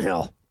gone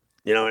downhill.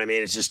 You know what I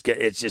mean? It's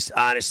just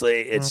honestly,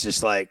 it's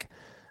just like,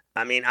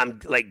 I mean, I'm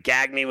like,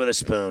 gag me with a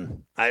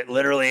spoon. I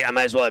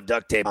might as well have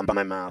duct tape on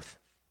my mouth.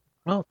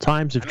 Well,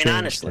 times have changed,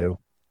 honestly, too.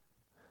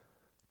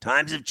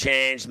 Times have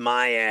changed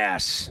my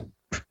ass.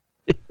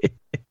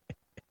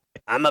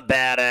 I'm a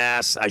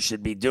badass. I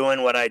should be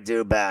doing what I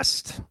do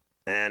best.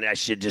 And I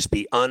should just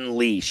be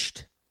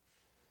unleashed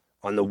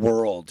on the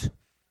world.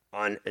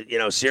 On,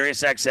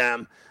 Sirius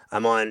XM.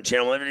 I'm on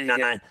Channel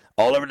 159,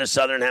 all over the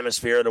southern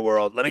hemisphere of the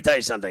world. Let me tell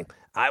you something.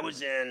 I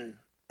was in,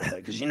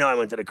 because I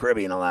went to the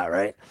Caribbean a lot,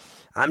 right?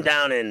 I'm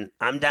down in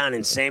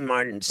Saint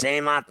Martin,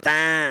 Saint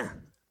Martin,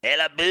 et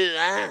la Bue,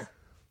 hein?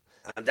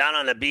 I'm down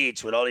on the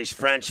beach with all these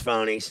French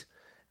phonies,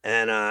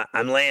 and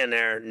I'm laying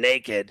there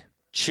naked.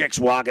 Chicks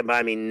walking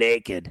by me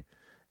naked,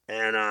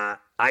 and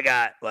I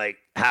got like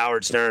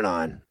Howard Stern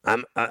on.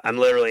 I'm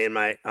literally in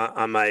my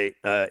on my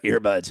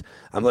earbuds.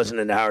 I'm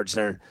listening to Howard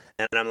Stern,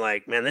 and I'm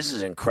like, man, this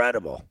is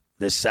incredible.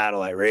 This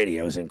satellite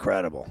radio is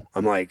incredible.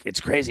 I'm like, it's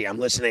crazy. I'm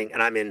listening,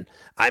 and I'm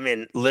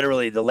in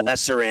literally the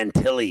Lesser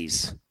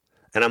Antilles,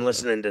 and I'm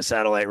listening to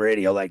satellite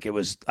radio like it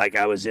was like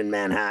I was in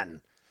Manhattan,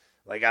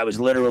 like I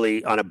was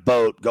literally on a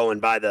boat going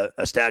by the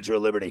Statue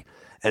of Liberty,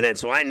 and then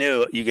so I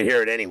knew you could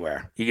hear it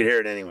anywhere. You could hear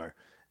it anywhere,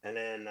 and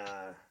then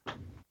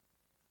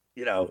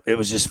it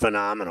was just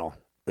phenomenal.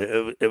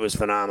 It was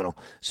phenomenal.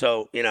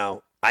 So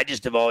I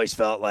just have always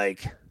felt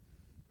like,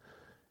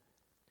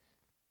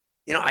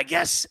 I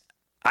guess.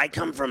 I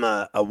come from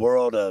a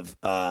world of,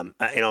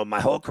 my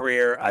whole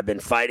career, I've been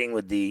fighting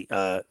with the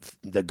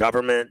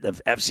government. The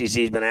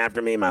FCC's been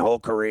after me my whole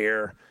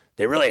career.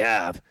 They really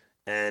have.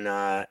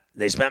 And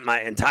they spent my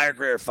entire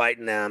career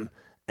fighting them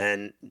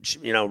and,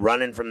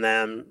 running from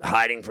them,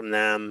 hiding from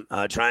them,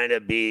 trying to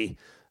be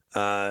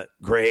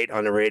great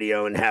on the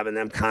radio and having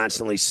them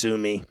constantly sue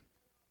me.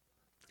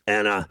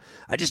 And I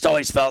just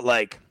always felt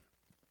like,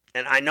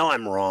 and I know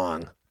I'm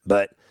wrong,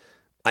 but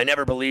I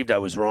never believed I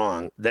was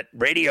wrong, that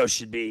radio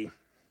should be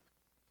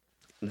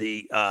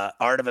the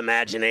art of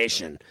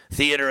imagination,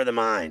 theater of the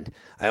mind.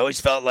 I always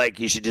felt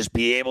like you should just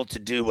be able to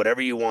do whatever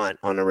you want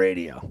on the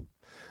radio.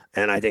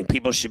 And I think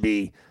people should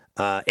be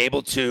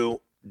able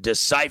to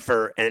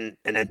decipher and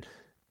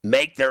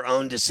make their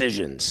own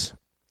decisions.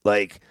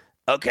 Like,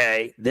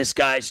 okay, this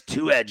guy's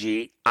too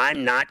edgy.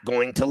 I'm not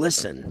going to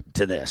listen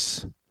to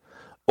this.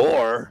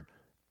 Or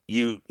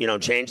you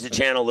change the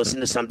channel, listen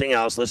to something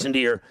else, listen to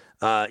your,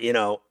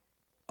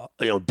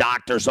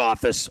 doctor's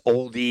office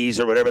oldies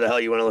or whatever the hell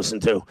you want to listen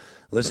to.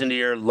 Listen to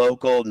your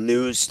local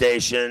news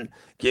station.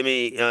 Give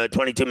me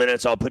 22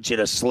 minutes. I'll put you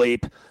to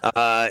sleep.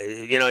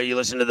 You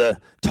listen to the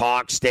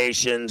talk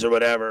stations or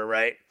whatever,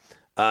 right?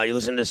 You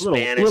listen to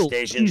Spanish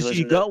stations. You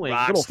listen to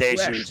rock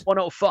stations.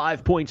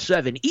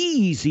 105.7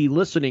 easy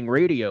listening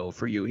radio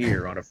for you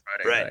here on a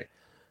Friday night.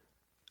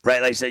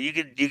 Right, like I said,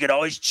 you could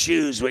always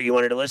choose what you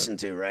wanted to listen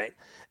to, right?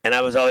 And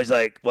I was always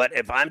like, what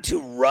if I'm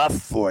too rough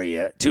for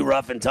you, too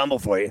rough and tumble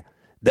for you?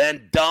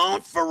 Then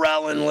don't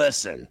Pharrell and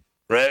listen,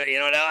 right?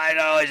 I'd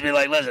always be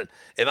like, listen,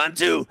 if I'm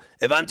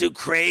too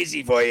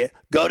crazy for you,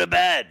 go to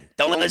bed.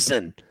 Don't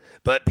listen.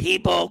 But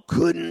people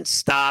couldn't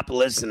stop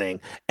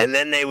listening, and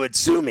then they would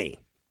sue me,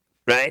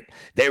 right?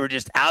 They were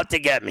just out to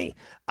get me.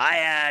 I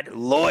had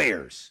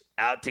lawyers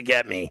out to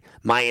get me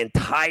my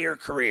entire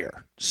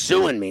career,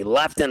 suing me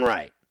left and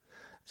right.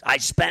 I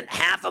spent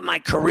half of my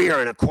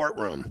career in a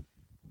courtroom.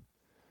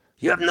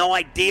 You have no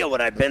idea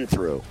what I've been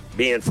through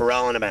being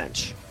Pharrell on a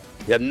bench.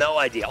 You have no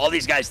idea. All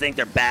these guys think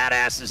they're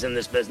badasses in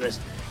this business.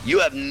 You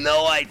have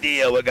no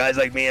idea what guys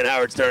like me and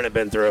Howard Stern have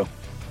been through.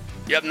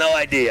 You have no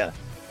idea.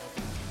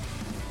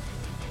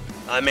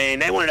 I mean,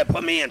 they wanted to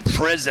put me in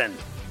prison.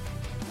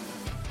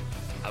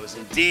 I was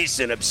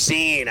indecent,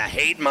 obscene, a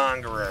hate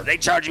mongerer. They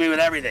charged me with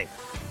everything.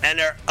 And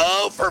they're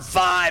 0 for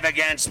 5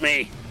 against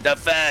me. The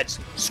feds.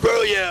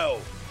 Screw you.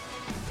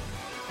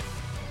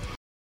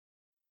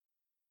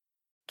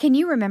 Can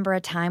you remember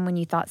a time when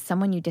you thought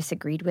someone you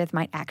disagreed with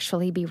might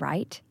actually be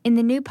right? In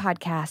the new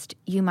podcast,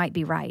 You Might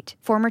Be Right,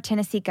 former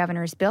Tennessee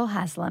governors Bill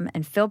Haslam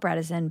and Phil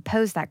Bredesen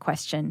pose that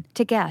question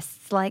to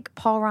guests like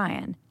Paul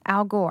Ryan,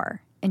 Al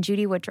Gore, and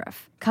Judy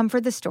Woodruff. Come for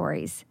the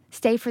stories,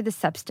 stay for the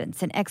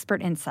substance and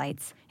expert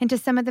insights into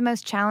some of the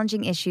most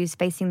challenging issues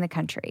facing the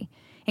country,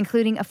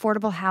 including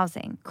affordable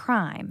housing,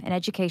 crime, and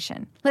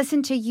education.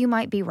 Listen to You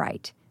Might Be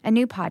Right, a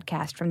new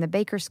podcast from the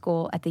Baker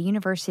School at the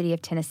University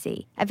of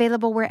Tennessee,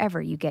 available wherever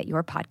you get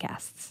your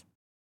podcasts.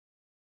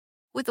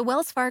 With the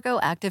Wells Fargo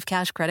Active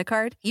Cash Credit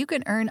Card, you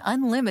can earn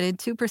unlimited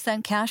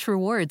 2% cash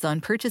rewards on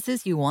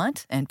purchases you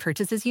want and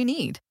purchases you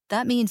need.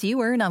 That means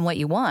you earn on what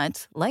you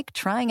want, like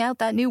trying out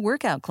that new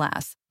workout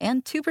class,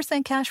 and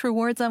 2% cash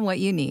rewards on what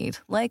you need,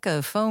 like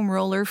a foam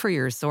roller for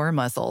your sore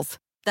muscles.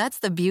 That's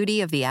the beauty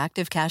of the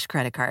Active Cash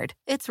Credit Card.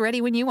 It's ready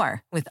when you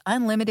are, with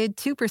unlimited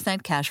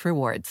 2% cash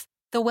rewards.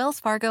 The Wells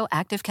Fargo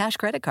Active Cash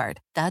Credit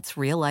Card. That's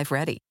real life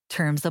ready.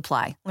 Terms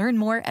apply. Learn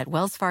more at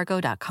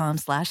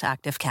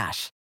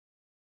wellsfargo.com/activecash.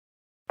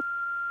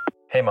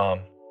 Hey,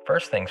 Mom.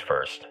 First things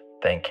first,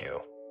 thank you.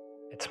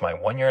 It's my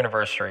 1-year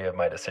anniversary of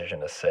my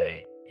decision to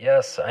say,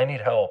 yes, I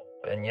need help,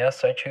 and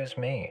yes, I choose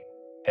me.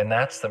 And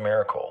that's the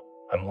miracle.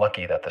 I'm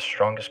lucky that the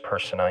strongest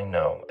person I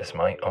know is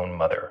my own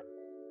mother.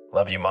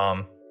 Love you,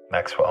 Mom.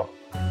 Maxwell.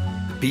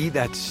 Be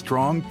that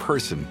strong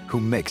person who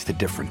makes the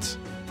difference.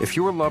 If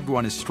your loved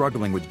one is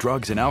struggling with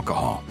drugs and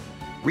alcohol,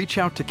 reach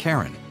out to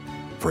Caron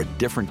for a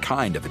different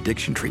kind of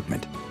addiction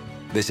treatment.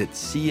 Visit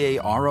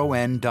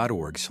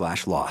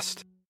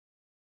caron.org/lost.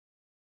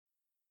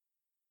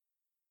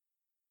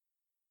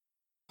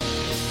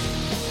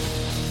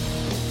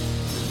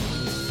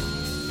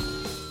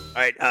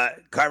 All right,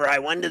 Carver High,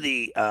 when do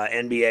the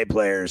NBA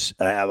players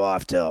have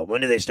off till?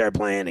 When do they start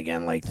playing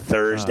again? Like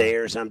Thursday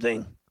or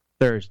something?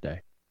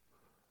 Thursday.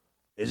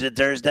 Is it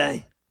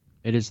Thursday?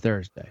 It is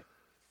Thursday.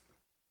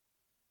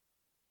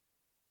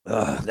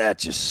 That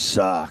just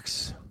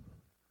sucks.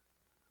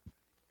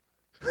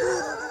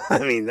 I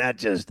mean, that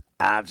just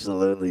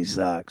absolutely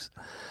sucks.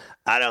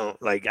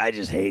 I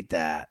just hate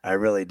that. I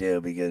really do,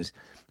 because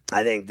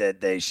I think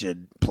that they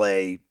should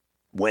play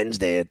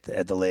Wednesday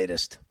at the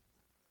latest.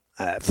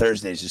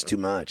 Thursday is just too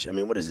much. I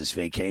mean, what is this,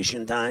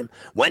 vacation time?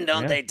 When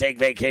don't they take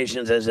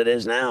vacations as it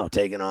is now,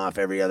 taking off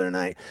every other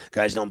night?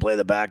 Guys don't play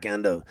the back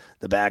end of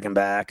the back and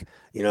back.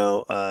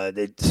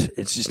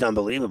 It's just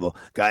unbelievable.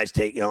 Guys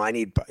take, I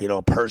need,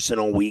 a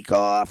personal week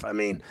off. I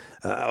mean,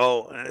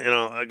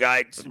 a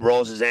guy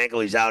rolls his ankle,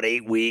 he's out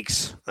 8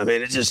 weeks. I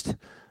mean,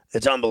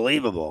 it's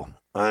unbelievable.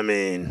 I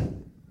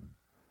mean,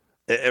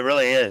 it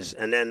really is.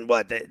 And then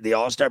the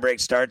All-Star break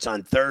starts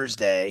on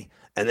Thursday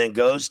and then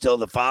goes till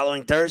the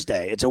following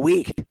Thursday. It's a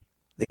week.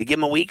 They give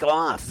them a week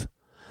off,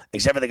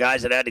 except for the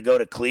guys that had to go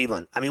to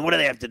Cleveland. I mean, what do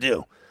they have to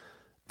do?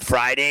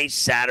 Friday,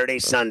 Saturday,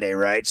 Sunday,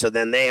 right? So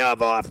then they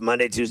have off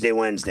Monday, Tuesday,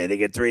 Wednesday. They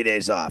get 3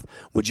 days off.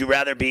 Would you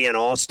rather be an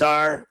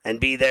all-star and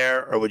be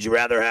there, or would you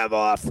rather have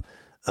off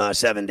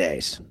 7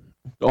 days?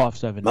 Off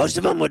 7 days. Most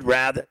of them would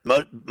rather.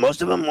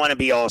 Most of them want to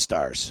be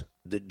all-stars.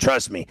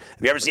 Trust me.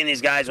 Have you ever seen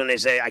these guys when they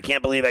say, I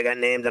can't believe I got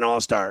named an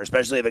all-star,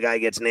 especially if a guy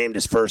gets named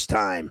his first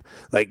time,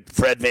 like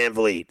Fred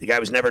VanVleet. The guy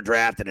was never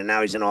drafted, and now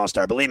he's an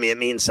all-star. Believe me, it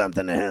means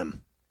something to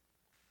him.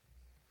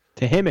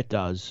 To him, it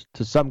does.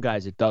 To some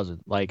guys, it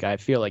doesn't. Like, I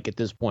feel like at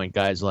this point,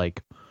 guys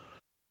like,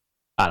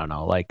 I don't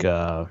know, like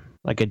a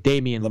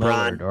Damian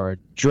LeBron. Lillard or a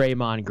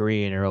Draymond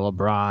Green or a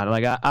LeBron.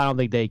 Like, I don't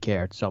think they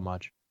care so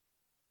much.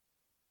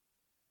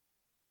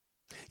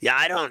 Yeah,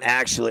 I don't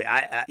actually.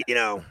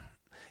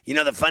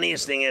 The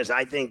funniest thing is,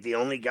 I think the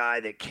only guy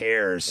that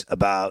cares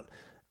about,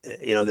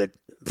 that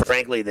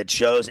frankly that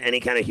shows any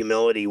kind of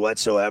humility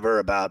whatsoever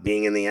about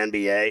being in the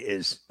NBA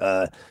is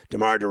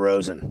DeMar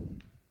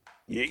DeRozan.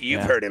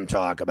 You've heard him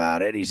talk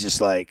about it. He's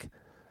just like,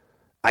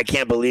 I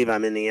can't believe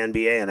I'm in the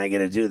NBA and I get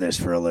to do this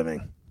for a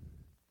living.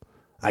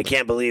 I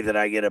can't believe that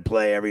I get to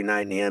play every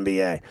night in the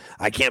NBA.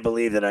 I can't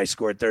believe that I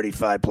scored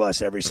 35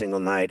 plus every single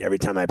night, every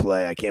time I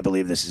play. I can't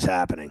believe this is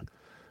happening.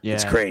 Yeah.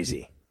 It's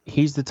crazy.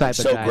 He's the type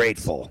of guy. So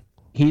grateful.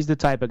 He's the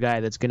type of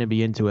guy that's going to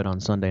be into it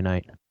on Sunday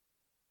night.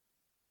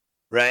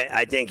 Right?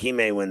 I think he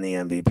may win the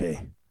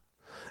MVP.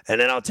 And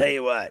then I'll tell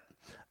you what,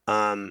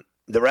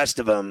 the rest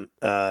of them,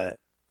 I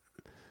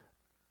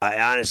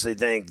honestly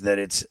think that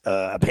it's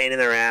a pain in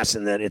their ass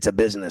and that it's a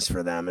business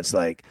for them. It's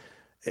like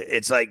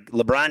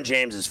LeBron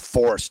James is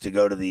forced to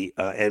go to the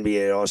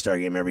NBA All-Star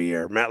game every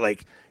year. Not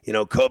like,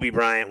 Kobe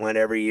Bryant went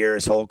every year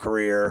his whole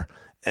career,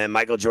 and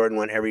Michael Jordan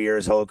went every year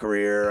his whole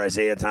career.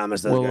 Isaiah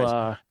Thomas, those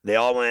guys, they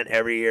all went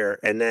every year.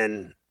 And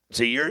then,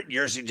 so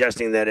you're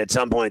suggesting that at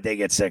some point they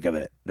get sick of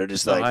it. They're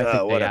just like,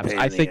 what a pain in the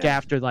ass.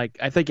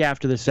 I think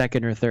after the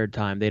second or third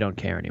time, they don't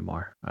care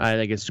anymore. I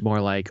think it's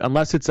more like,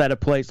 unless it's at a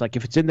place, like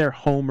if it's in their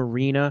home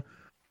arena,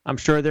 I'm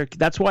sure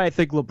that's why I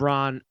think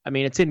LeBron,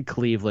 it's in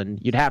Cleveland.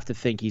 You'd have to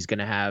think he's going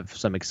to have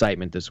some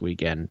excitement this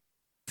weekend.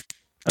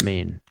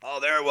 Oh,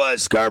 there it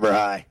was, Scarborough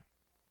High.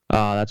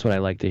 Oh, that's what I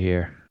like to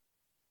hear.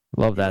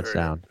 Love that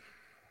sound.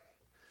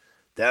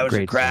 That was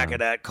a crack of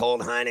that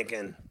cold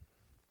Heineken.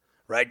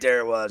 Right there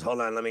it was. Hold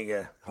on,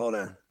 hold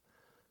on.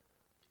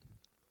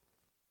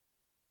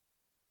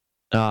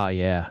 Oh,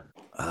 yeah.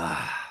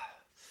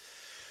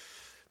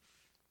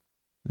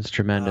 It's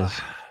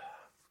tremendous.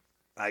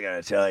 I got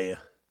to tell you.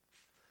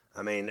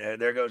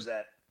 There goes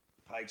that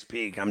Pikes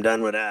Peak. I'm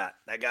done with that.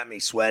 That got me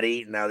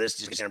sweaty. Now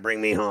this is going to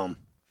bring me home.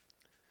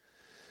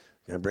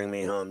 You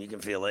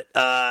can feel it.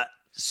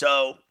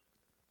 So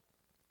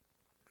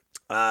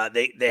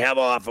they have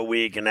off a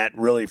week, and that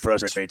really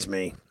frustrates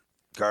me,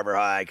 Carver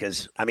High,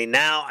 because,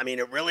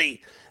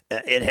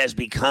 it has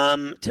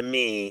become, to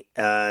me,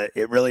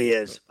 it really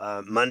is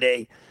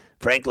Monday,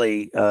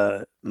 frankly,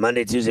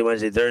 Monday, Tuesday,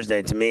 Wednesday,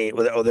 Thursday, to me,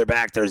 they're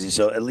back Thursday,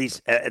 so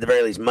at the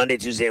very least, Monday,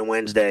 Tuesday, and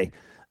Wednesday,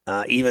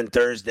 even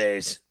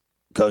Thursdays,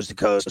 coast to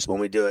coast, when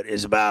we do it,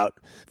 is about,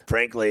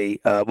 frankly,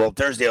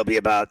 Thursday will be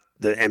about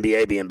the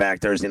NBA being back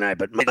Thursday night,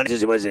 but Monday,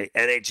 Tuesday, Wednesday,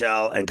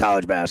 NHL and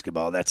college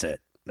basketball. That's it.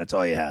 That's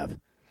all you have.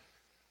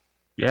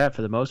 Yeah,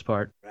 for the most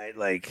part. Right?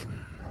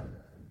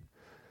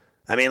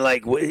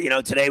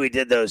 Today we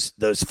did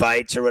those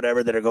fights or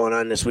whatever that are going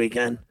on this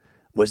weekend.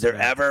 Was there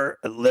ever,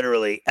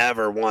 literally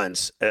ever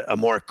once, a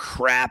more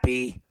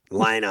crappy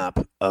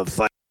lineup of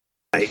fight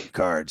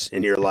cards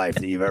in your life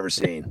that you've ever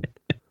seen?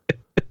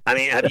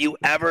 Have you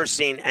ever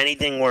seen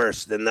anything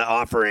worse than the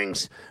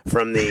offerings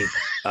from the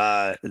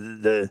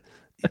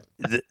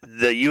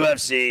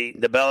UFC,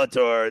 the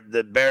Bellator,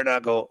 the bare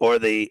knuckle, or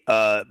the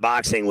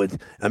boxing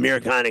with Amir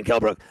Khan and Kell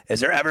Brook?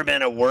 Has there ever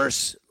been a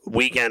worse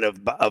weekend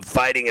of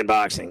fighting and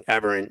boxing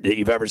that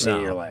you've ever seen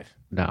in your life?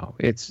 No,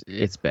 it's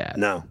bad.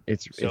 No,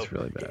 it's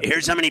really bad.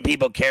 Here's how many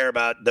people care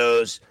about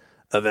those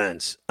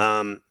events.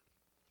 No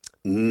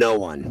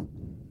one.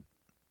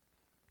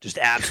 Just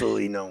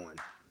absolutely no one.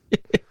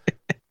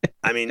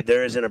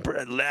 There isn't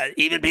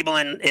even people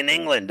in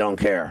England don't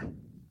care.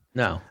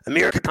 No.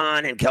 Amir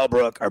Khan and Kell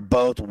Brook are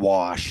both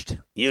washed.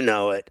 You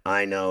know it.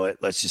 I know it.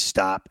 Let's just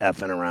stop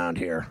effing around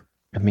here.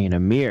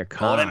 Amir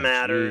Khan. All that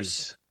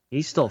matters. Geez.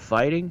 He's still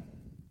fighting?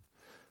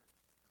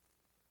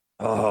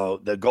 Oh,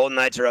 the Golden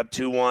Knights are up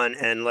 2-1,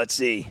 and let's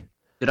see.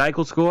 Did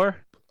Eichel score?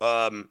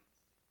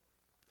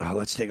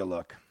 Let's take a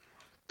look.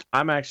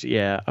 I want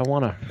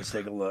to. Let's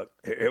take a look.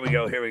 Here we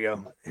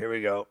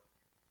go.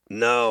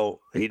 No,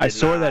 he did I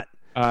saw not.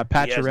 that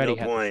Pacioretty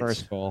had the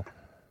first goal.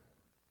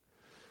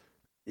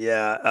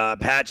 Yeah,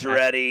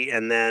 Pacioretty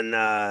and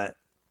then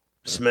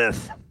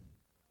Smith.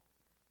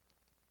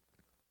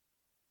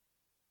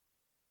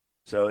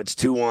 So it's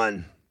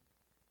 2-1.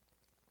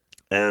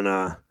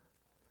 And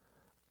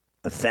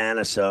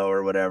Athanaso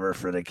or whatever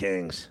for the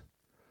Kings.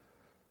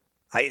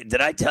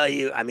 Did I tell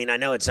you? I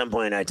know at some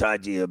point I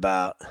talked to you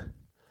about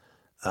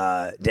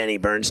Denny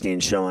Bernstein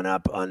showing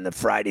up on the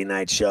Friday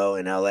night show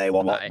in L.A.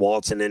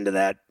 Waltzing into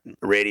that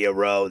Radio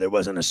Row. There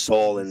wasn't a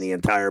soul in the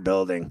entire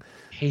building.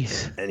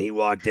 Jeez. And he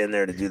walked in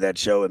there to do that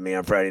show with me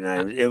on Friday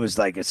night. It was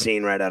like a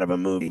scene right out of a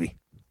movie.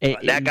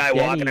 That guy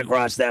walking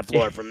across that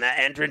floor from that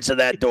entrance of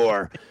that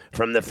door,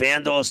 from the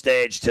FanDuel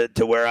stage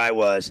to where I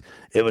was,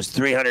 it was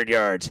 300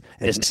 yards.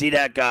 And to see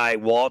that guy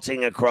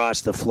waltzing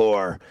across the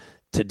floor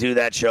to do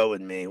that show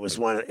with me was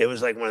like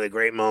one of the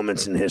great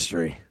moments in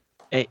history.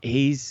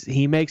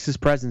 He makes his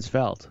presence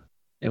felt.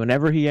 And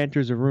whenever he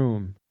enters a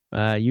room,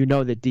 you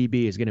know that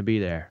DB is going to be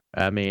there.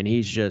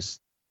 He's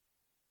just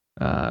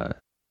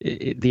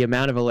the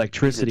amount of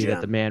electricity that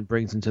the man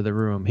brings into the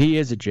room. He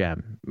is a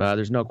gem.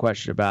 There's no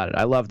question about it.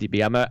 I love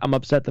DB. I'm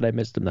upset that I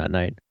missed him that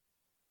night.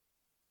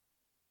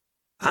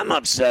 I'm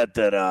upset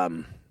that I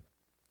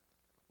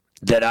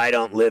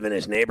don't live in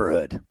his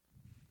neighborhood.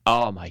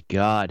 Oh my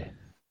God.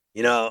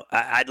 You know,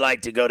 I'd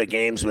like to go to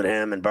games with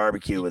him and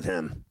barbecue with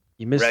him.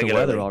 You missed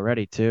regularly. the weather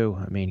already too.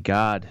 I mean,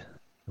 God,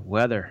 the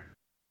weather.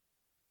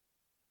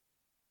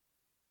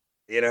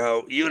 You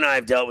know, you and I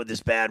have dealt with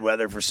this bad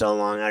weather for so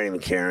long. I don't even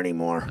care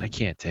anymore. I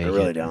can't take it. I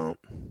really don't.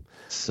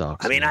 It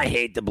sucks. I mean, man. I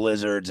hate the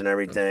blizzards and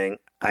everything.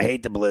 I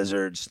hate the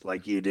blizzards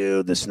like you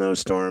do. The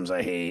snowstorms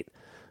I hate.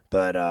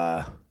 But,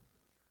 I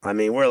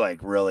mean, we're like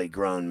really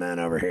grown men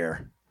over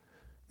here.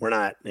 We're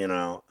not, you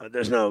know,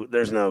 there's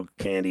no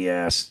candy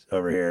ass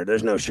over here.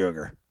 There's no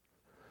sugar.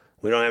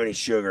 We don't have any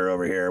sugar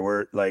over here.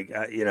 We're like,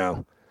 you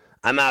know,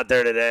 I'm out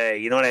there today.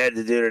 You know what I had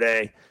to do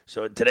today?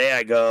 So today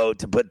I go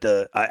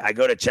to I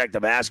go to check the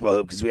basketball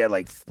hoop because we had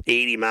like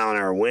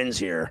 80-mile-an-hour winds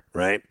here,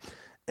 right?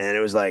 And it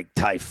was like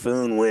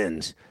typhoon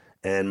winds.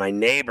 And my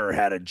neighbor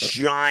had a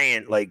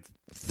giant, like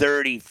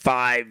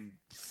 35,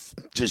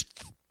 just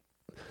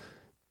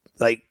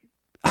like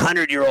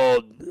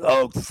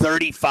 100-year-old,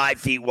 35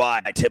 feet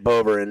wide, tip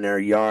over in their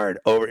yard.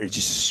 It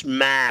just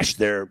smashed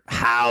their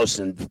house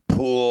and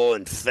pool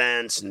and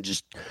fence and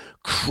just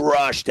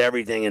crushed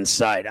everything in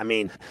sight. I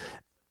mean,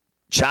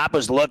 Chop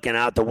was looking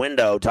out the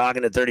window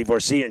talking to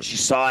 34C, and she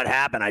saw it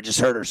happen. I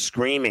just heard her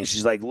screaming.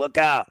 She's like, look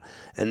out.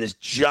 And this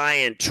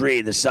giant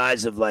tree the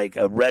size of like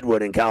a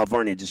redwood in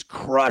California just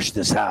crushed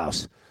this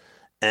house.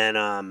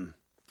 And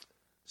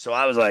so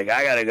I was like,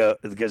 I got to go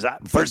because,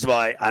 first of all,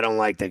 I don't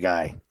like the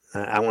guy.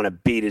 I want to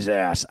beat his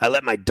ass. I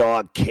let my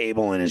dog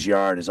cable in his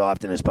yard as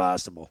often as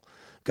possible.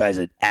 Guy's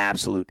an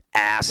absolute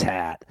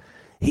asshat.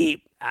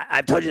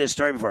 I've told you this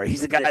story before.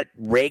 He's the guy that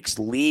rakes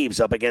leaves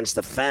up against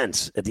the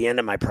fence at the end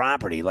of my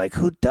property. Like,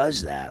 who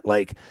does that?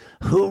 Like,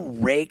 who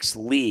rakes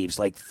leaves,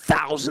 like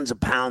thousands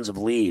of pounds of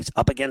leaves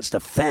up against a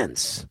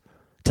fence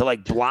to,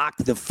 like, block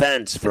the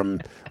fence from,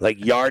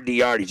 like, yard to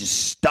yard? He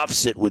just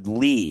stuffs it with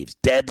leaves,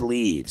 dead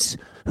leaves.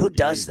 Who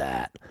does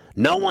that?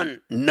 No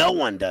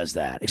one does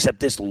that except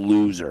this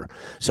loser.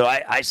 So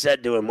I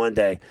said to him one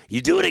day,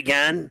 you do it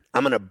again,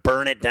 I'm going to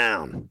burn it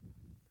down.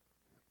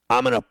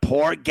 I'm going to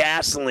pour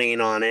gasoline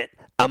on it.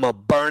 I'm going to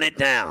burn it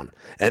down.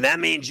 And that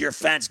means your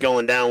fence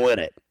going down with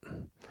it.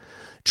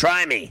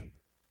 Try me.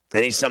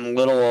 And he's some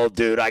little old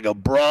dude. I go,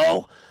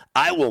 bro,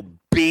 I will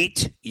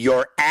beat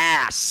your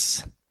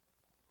ass.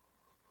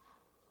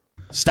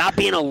 Stop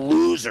being a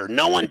loser.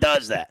 No one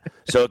does that.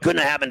 So it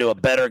couldn't have happened to a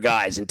better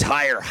guy. His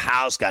entire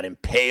house got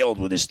impaled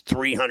with this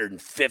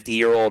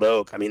 350-year-old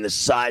oak. I mean, the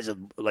size of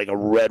like a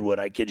redwood.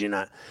 I kid you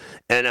not.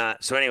 And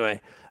so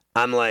anyway,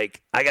 I'm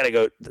like, I got to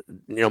go.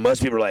 You know,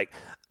 most people are like,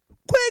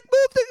 quick,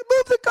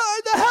 move the car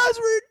in the house.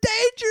 We're in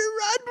danger.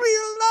 Run for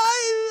your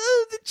life.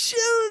 Oh, the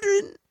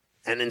children.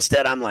 And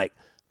instead, I'm like,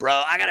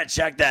 bro, I got to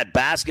check that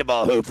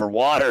basketball hoop for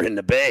water in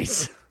the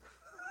base.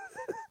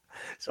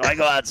 So I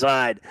go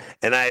outside,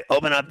 and I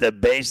open up the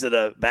base of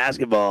the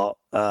basketball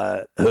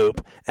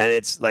hoop, and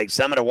it's like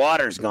some of the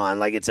water's gone,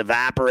 like it's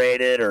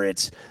evaporated or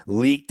it's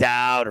leaked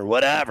out or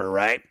whatever,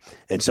 right?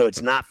 And so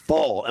it's not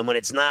full. And when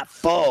it's not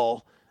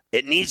full,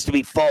 it needs to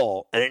be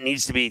full, and it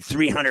needs to be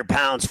 300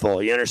 pounds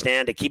full, you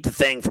understand, to keep the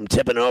thing from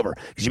tipping over.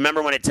 Because you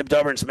remember when it tipped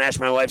over and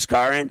smashed my wife's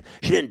car in?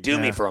 She didn't do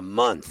me for a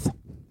month.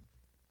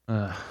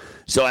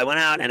 So I went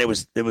out, and it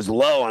was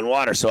low on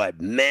water, so I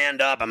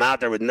manned up. I'm out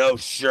there with no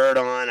shirt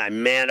on. I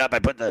manned up. I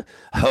put the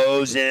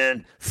hose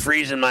in,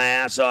 freezing my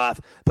ass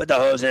off, put the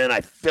hose in.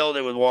 I filled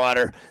it with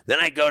water. Then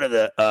I go to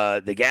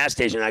the gas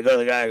station. I go to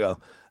the guy. I go,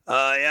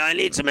 yeah, I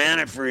need some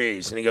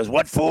antifreeze. And he goes,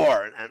 what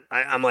for? And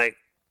I'm like,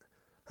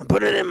 I'm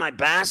putting it in my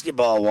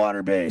basketball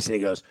water base. And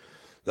he goes,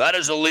 that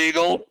is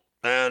illegal,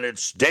 and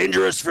it's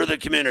dangerous for the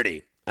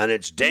community, and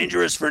it's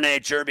dangerous for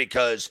nature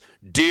because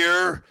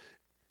deer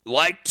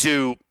like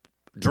to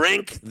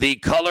drink the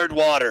colored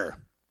water,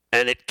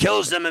 and it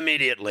kills them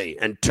immediately.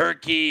 And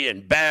turkey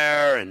and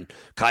bear and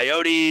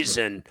coyotes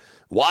and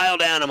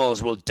wild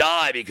animals will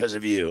die because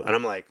of you. And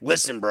I'm like,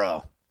 listen,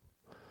 bro,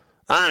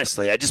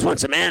 honestly, I just want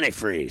some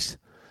antifreeze.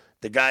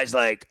 The guy's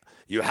like,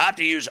 you have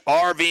to use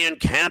RV and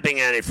camping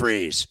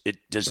antifreeze. It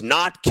does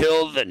not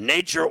kill the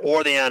nature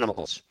or the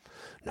animals.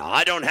 Now,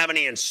 I don't have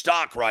any in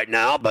stock right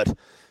now, but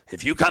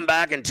if you come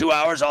back in 2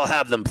 hours, I'll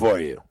have them for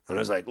you. And I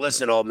was like,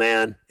 listen, old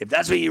man, if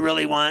that's what you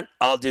really want,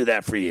 I'll do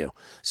that for you.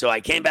 So I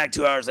came back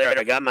 2 hours later.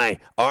 I got my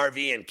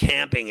RV and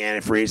camping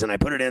antifreeze, and I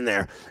put it in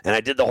there, and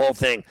I did the whole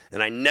thing,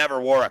 and I never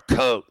wore a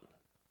coat.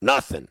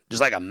 Nothing.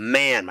 Just like a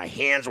man. My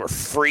hands were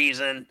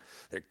freezing.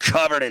 They're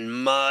covered in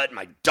mud.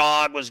 My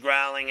dog was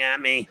growling at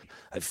me.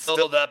 I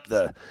filled up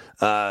the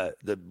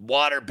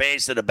water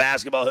base of the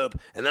basketball hoop,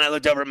 and then I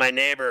looked over at my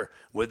neighbor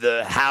with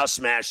the house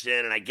smashed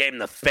in, and I gave him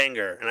the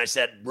finger, and I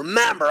said,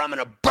 remember, I'm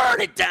going to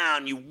burn it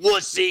down, you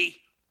wussy.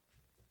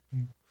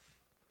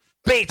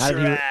 Beat your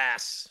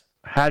ass.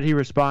 How did he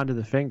respond to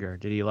the finger?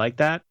 Did he like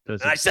that?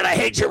 And I said, I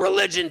hate your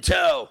religion,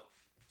 too.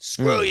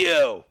 Screw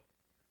you.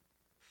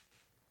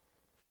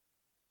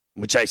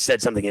 Which I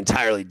said something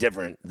entirely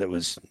different that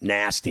was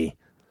nasty.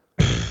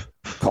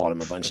 Called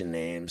him a bunch of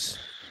names.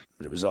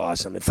 But it was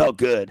awesome. It felt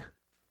good.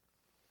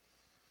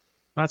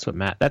 That's what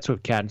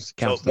counts.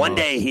 So one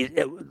day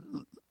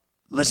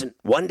Listen,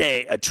 one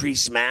day a tree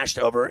smashed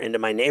over into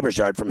my neighbor's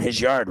yard from his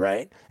yard,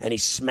 right? And he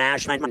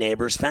smashed my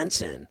neighbor's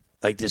fence in.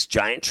 Like this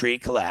giant tree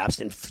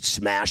collapsed and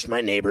smashed my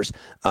neighbor's,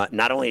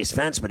 not only his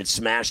fence, but it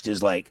smashed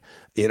his what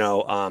do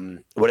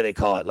they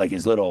call it? Like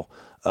his little,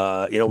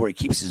 where he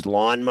keeps his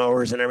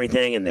lawnmowers and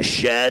everything in the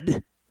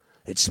shed.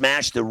 It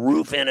smashed the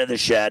roof into the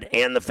shed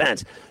and the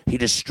fence. He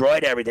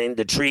destroyed everything.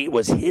 The tree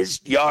was his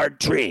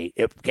yard tree.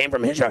 It came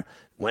from his yard.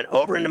 Went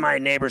over into my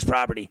neighbor's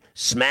property,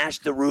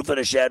 smashed the roof of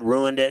the shed,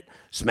 ruined it,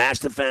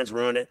 smashed the fence,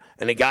 ruined it,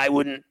 and the guy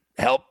wouldn't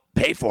help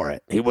pay for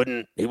it. He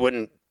wouldn't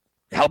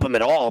help him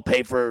at all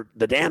pay for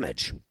the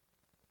damage.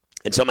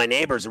 And so my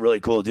neighbor's a really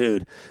cool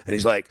dude, and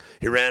he's like,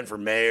 he ran for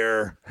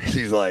mayor.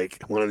 He's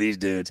like one of these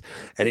dudes,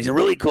 and he's a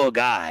really cool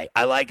guy.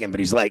 I like him, but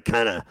he's like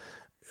kind of,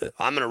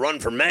 I'm going to run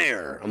for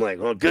mayor. I'm like,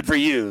 well, good for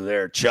you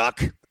there,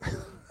 Chuck.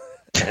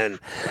 And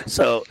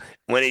so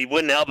when he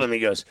wouldn't help him, he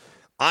goes,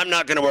 I'm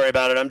not going to worry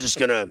about it. I'm just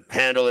going to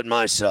handle it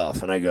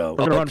myself. And I go,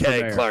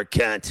 okay, Clark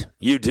Kent,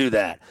 you do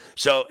that.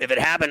 So if it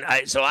happened,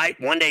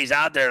 one day he's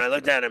out there and I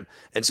looked at him.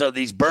 And so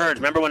these birds,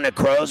 remember when the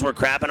crows were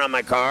crapping on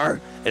my car?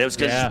 And it was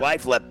because his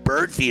wife left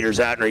bird feeders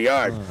out in her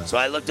yard. So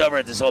I looked over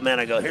at this old man.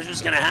 I go, here's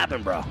what's going to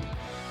happen, bro.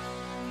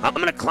 I'm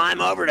going to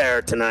climb over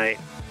there tonight.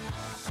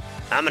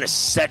 I'm going to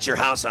set your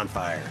house on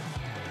fire.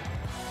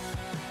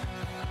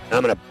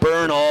 I'm going to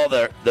burn all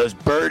those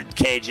bird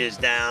cages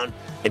down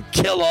and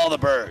kill all the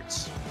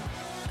birds.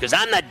 Because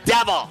I'm the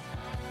devil.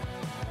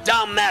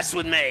 Don't mess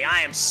with me.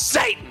 I am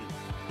Satan.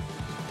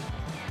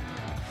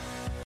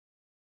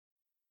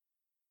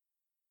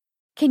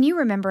 Can you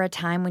remember a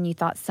time when you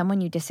thought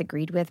someone you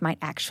disagreed with might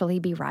actually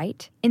be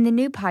right? In the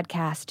new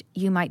podcast,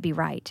 You Might Be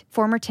Right,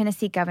 former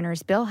Tennessee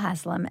governors Bill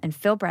Haslam and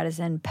Phil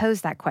Bredesen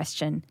pose that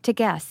question to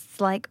guests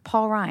like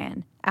Paul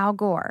Ryan, Al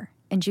Gore,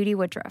 and Judy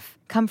Woodruff.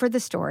 Come for the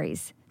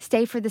stories,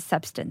 stay for the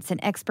substance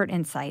and expert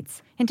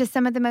insights into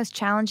some of the most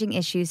challenging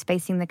issues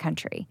facing the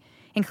country,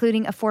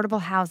 including affordable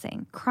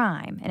housing,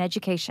 crime, and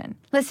education.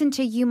 Listen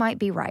to You Might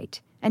Be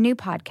Right, a new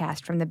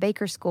podcast from the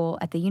Baker School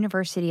at the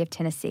University of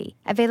Tennessee,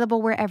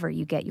 available wherever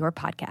you get your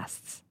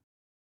podcasts.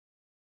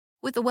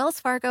 With the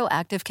Wells Fargo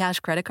Active Cash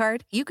Credit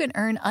Card, you can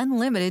earn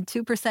unlimited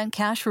 2%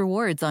 cash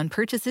rewards on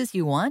purchases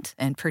you want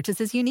and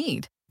purchases you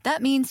need.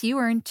 That means you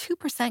earn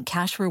 2%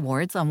 cash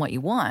rewards on what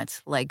you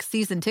want, like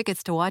season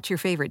tickets to watch your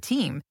favorite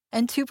team,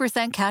 and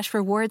 2% cash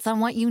rewards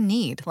on what you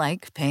need,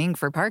 like paying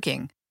for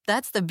parking.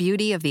 That's the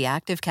beauty of the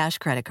Active Cash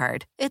Credit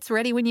Card. It's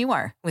ready when you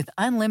are, with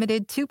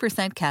unlimited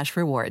 2% cash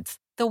rewards.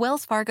 The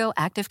Wells Fargo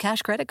Active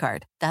Cash Credit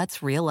Card.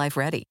 That's real life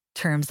ready.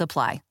 Terms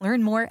apply.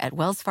 Learn more at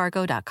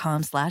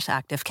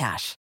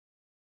wellsfargo.com/activecash.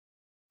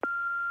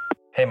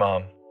 Hey,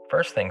 Mom.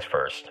 First things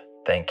first,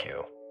 thank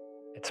you.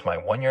 It's my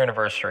 1-year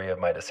anniversary of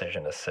my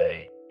decision to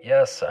say,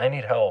 yes, I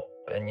need help,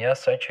 and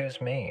yes, I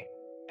choose me.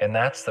 And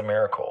that's the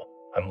miracle.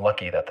 I'm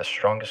lucky that the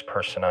strongest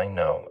person I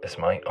know is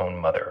my own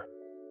mother.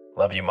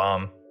 Love you,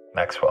 Mom.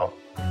 Maxwell.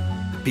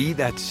 Be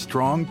that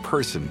strong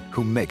person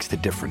who makes the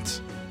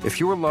difference. If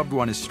your loved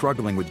one is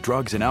struggling with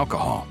drugs and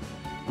alcohol,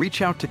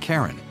 reach out to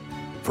Caron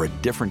for a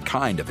different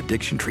kind of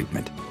addiction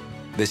treatment.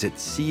 Visit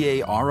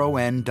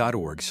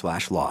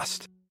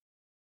caron.org/lost.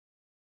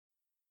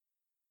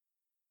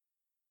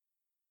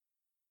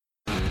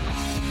 I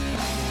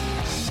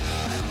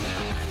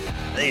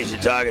think you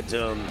should talk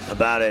to him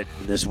about it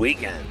this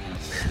weekend.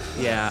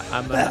 Yeah,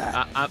 I'm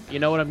gonna. You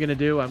know what I'm gonna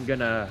do? I'm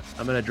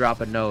gonna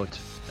drop a note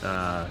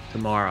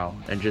tomorrow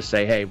and just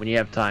say, hey, when you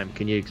have time,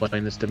 can you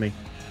explain this to me?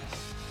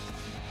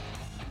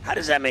 How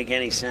does that make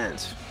any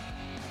sense?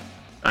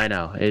 I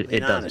know it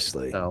doesn't.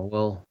 Honestly,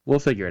 so we'll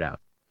figure it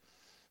out.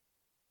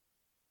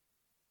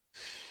 Do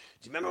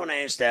you remember when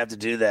I used to have to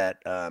do that?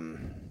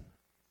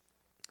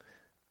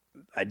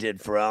 I did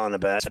Pharrell and the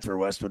Best for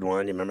Westwood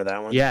One. You remember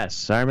that one?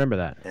 Yes, I remember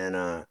that.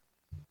 And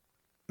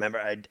remember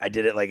I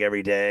did it like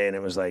every day, and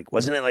it was like,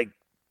 wasn't it like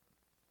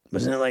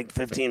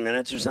 15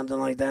 minutes or something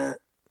like that?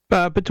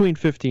 Between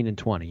 15 and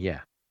 20, yeah.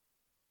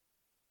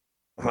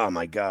 Oh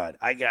my God,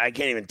 I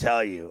can't even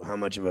tell you how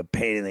much of a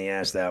pain in the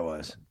ass that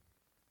was.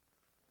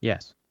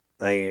 Yes.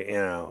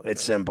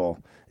 It's simple.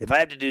 If I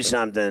have to do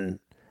something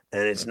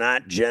and it's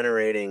not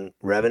generating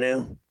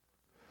revenue,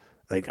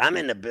 like I'm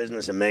in the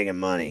business of making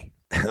money,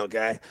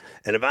 okay?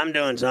 And if I'm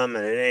doing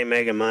something and it ain't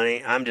making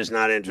money, I'm just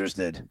not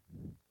interested.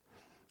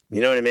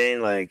 You know what I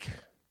mean? Like,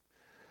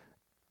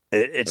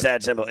 it's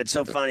that simple. It's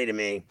so funny to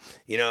me,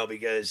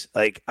 because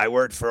like I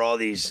worked for all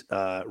these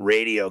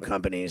radio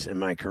companies in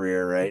my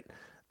career, right?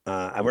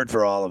 I worked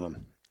for all of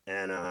them,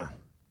 and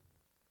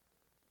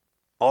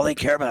all they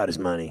care about is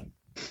money.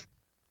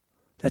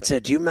 That's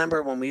it. Do you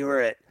remember when we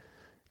were at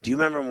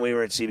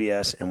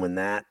CBS and when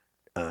that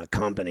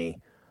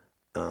company,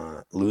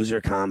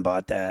 LoserCom,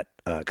 bought that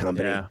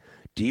company? Yeah.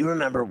 Do you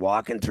remember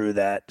walking through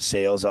that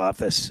sales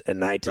office at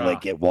night to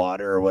like get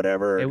water or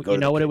whatever? You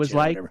know what it was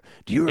like?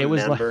 Do you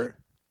remember?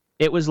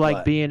 It was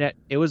like being at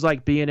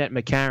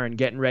McCarran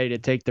getting ready to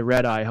take the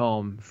red eye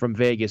home from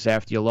Vegas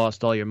after you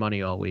lost all your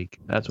money all week.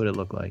 That's what it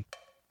looked like.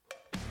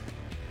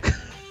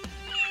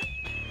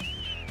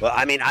 Well,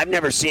 I mean, I've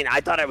never seen.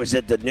 I thought I was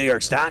at the New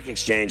York Stock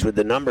Exchange with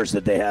the numbers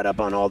that they had up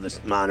on all the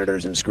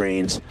monitors and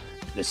screens,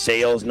 the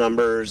sales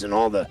numbers and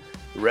all the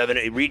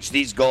revenue. Reach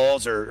these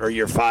goals or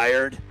you're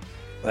fired.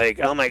 Like,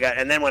 oh my God.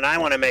 And then when I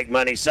want to make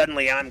money,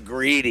 suddenly I'm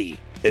greedy.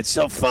 It's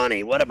so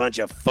funny. What a bunch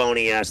of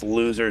phony ass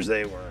losers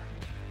they were.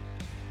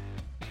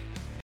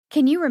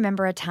 Can you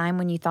remember a time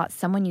when you thought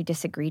someone you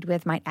disagreed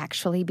with might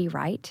actually be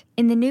right?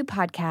 In the new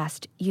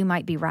podcast, You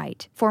Might Be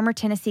Right, former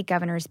Tennessee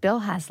Governors Bill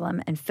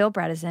Haslam and Phil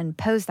Bredesen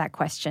pose that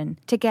question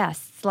to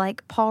guests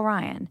like Paul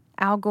Ryan,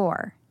 Al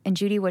Gore, and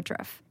Judy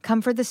Woodruff.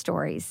 Come for the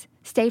stories,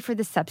 stay for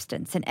the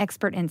substance and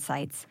expert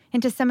insights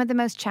into some of the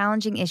most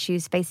challenging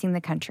issues facing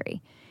the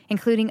country,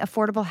 including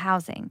affordable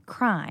housing,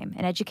 crime,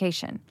 and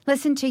education.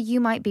 Listen to You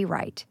Might Be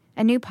Right,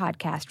 a new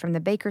podcast from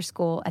the Baker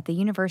School at the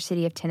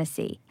University of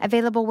Tennessee,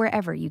 available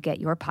wherever you get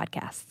your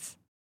podcasts.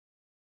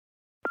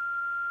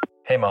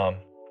 Hey, Mom.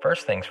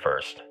 First things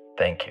first,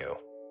 thank you.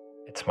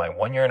 It's my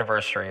 1-year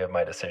anniversary of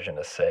my decision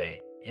to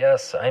say,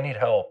 yes, I need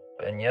help,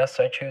 and yes,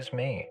 I choose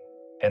me.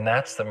 And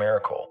that's the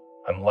miracle.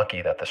 I'm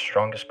lucky that the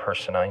strongest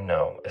person I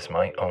know is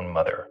my own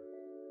mother.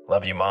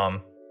 Love you,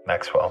 Mom.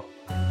 Maxwell.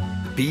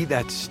 Be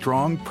that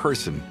strong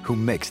person who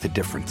makes the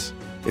difference.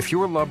 If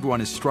your loved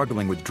one is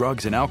struggling with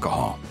drugs and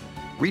alcohol,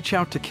 reach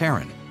out to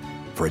Caron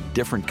for a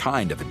different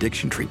kind of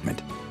addiction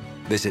treatment.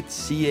 Visit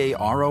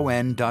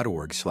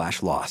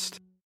caron.org/lost.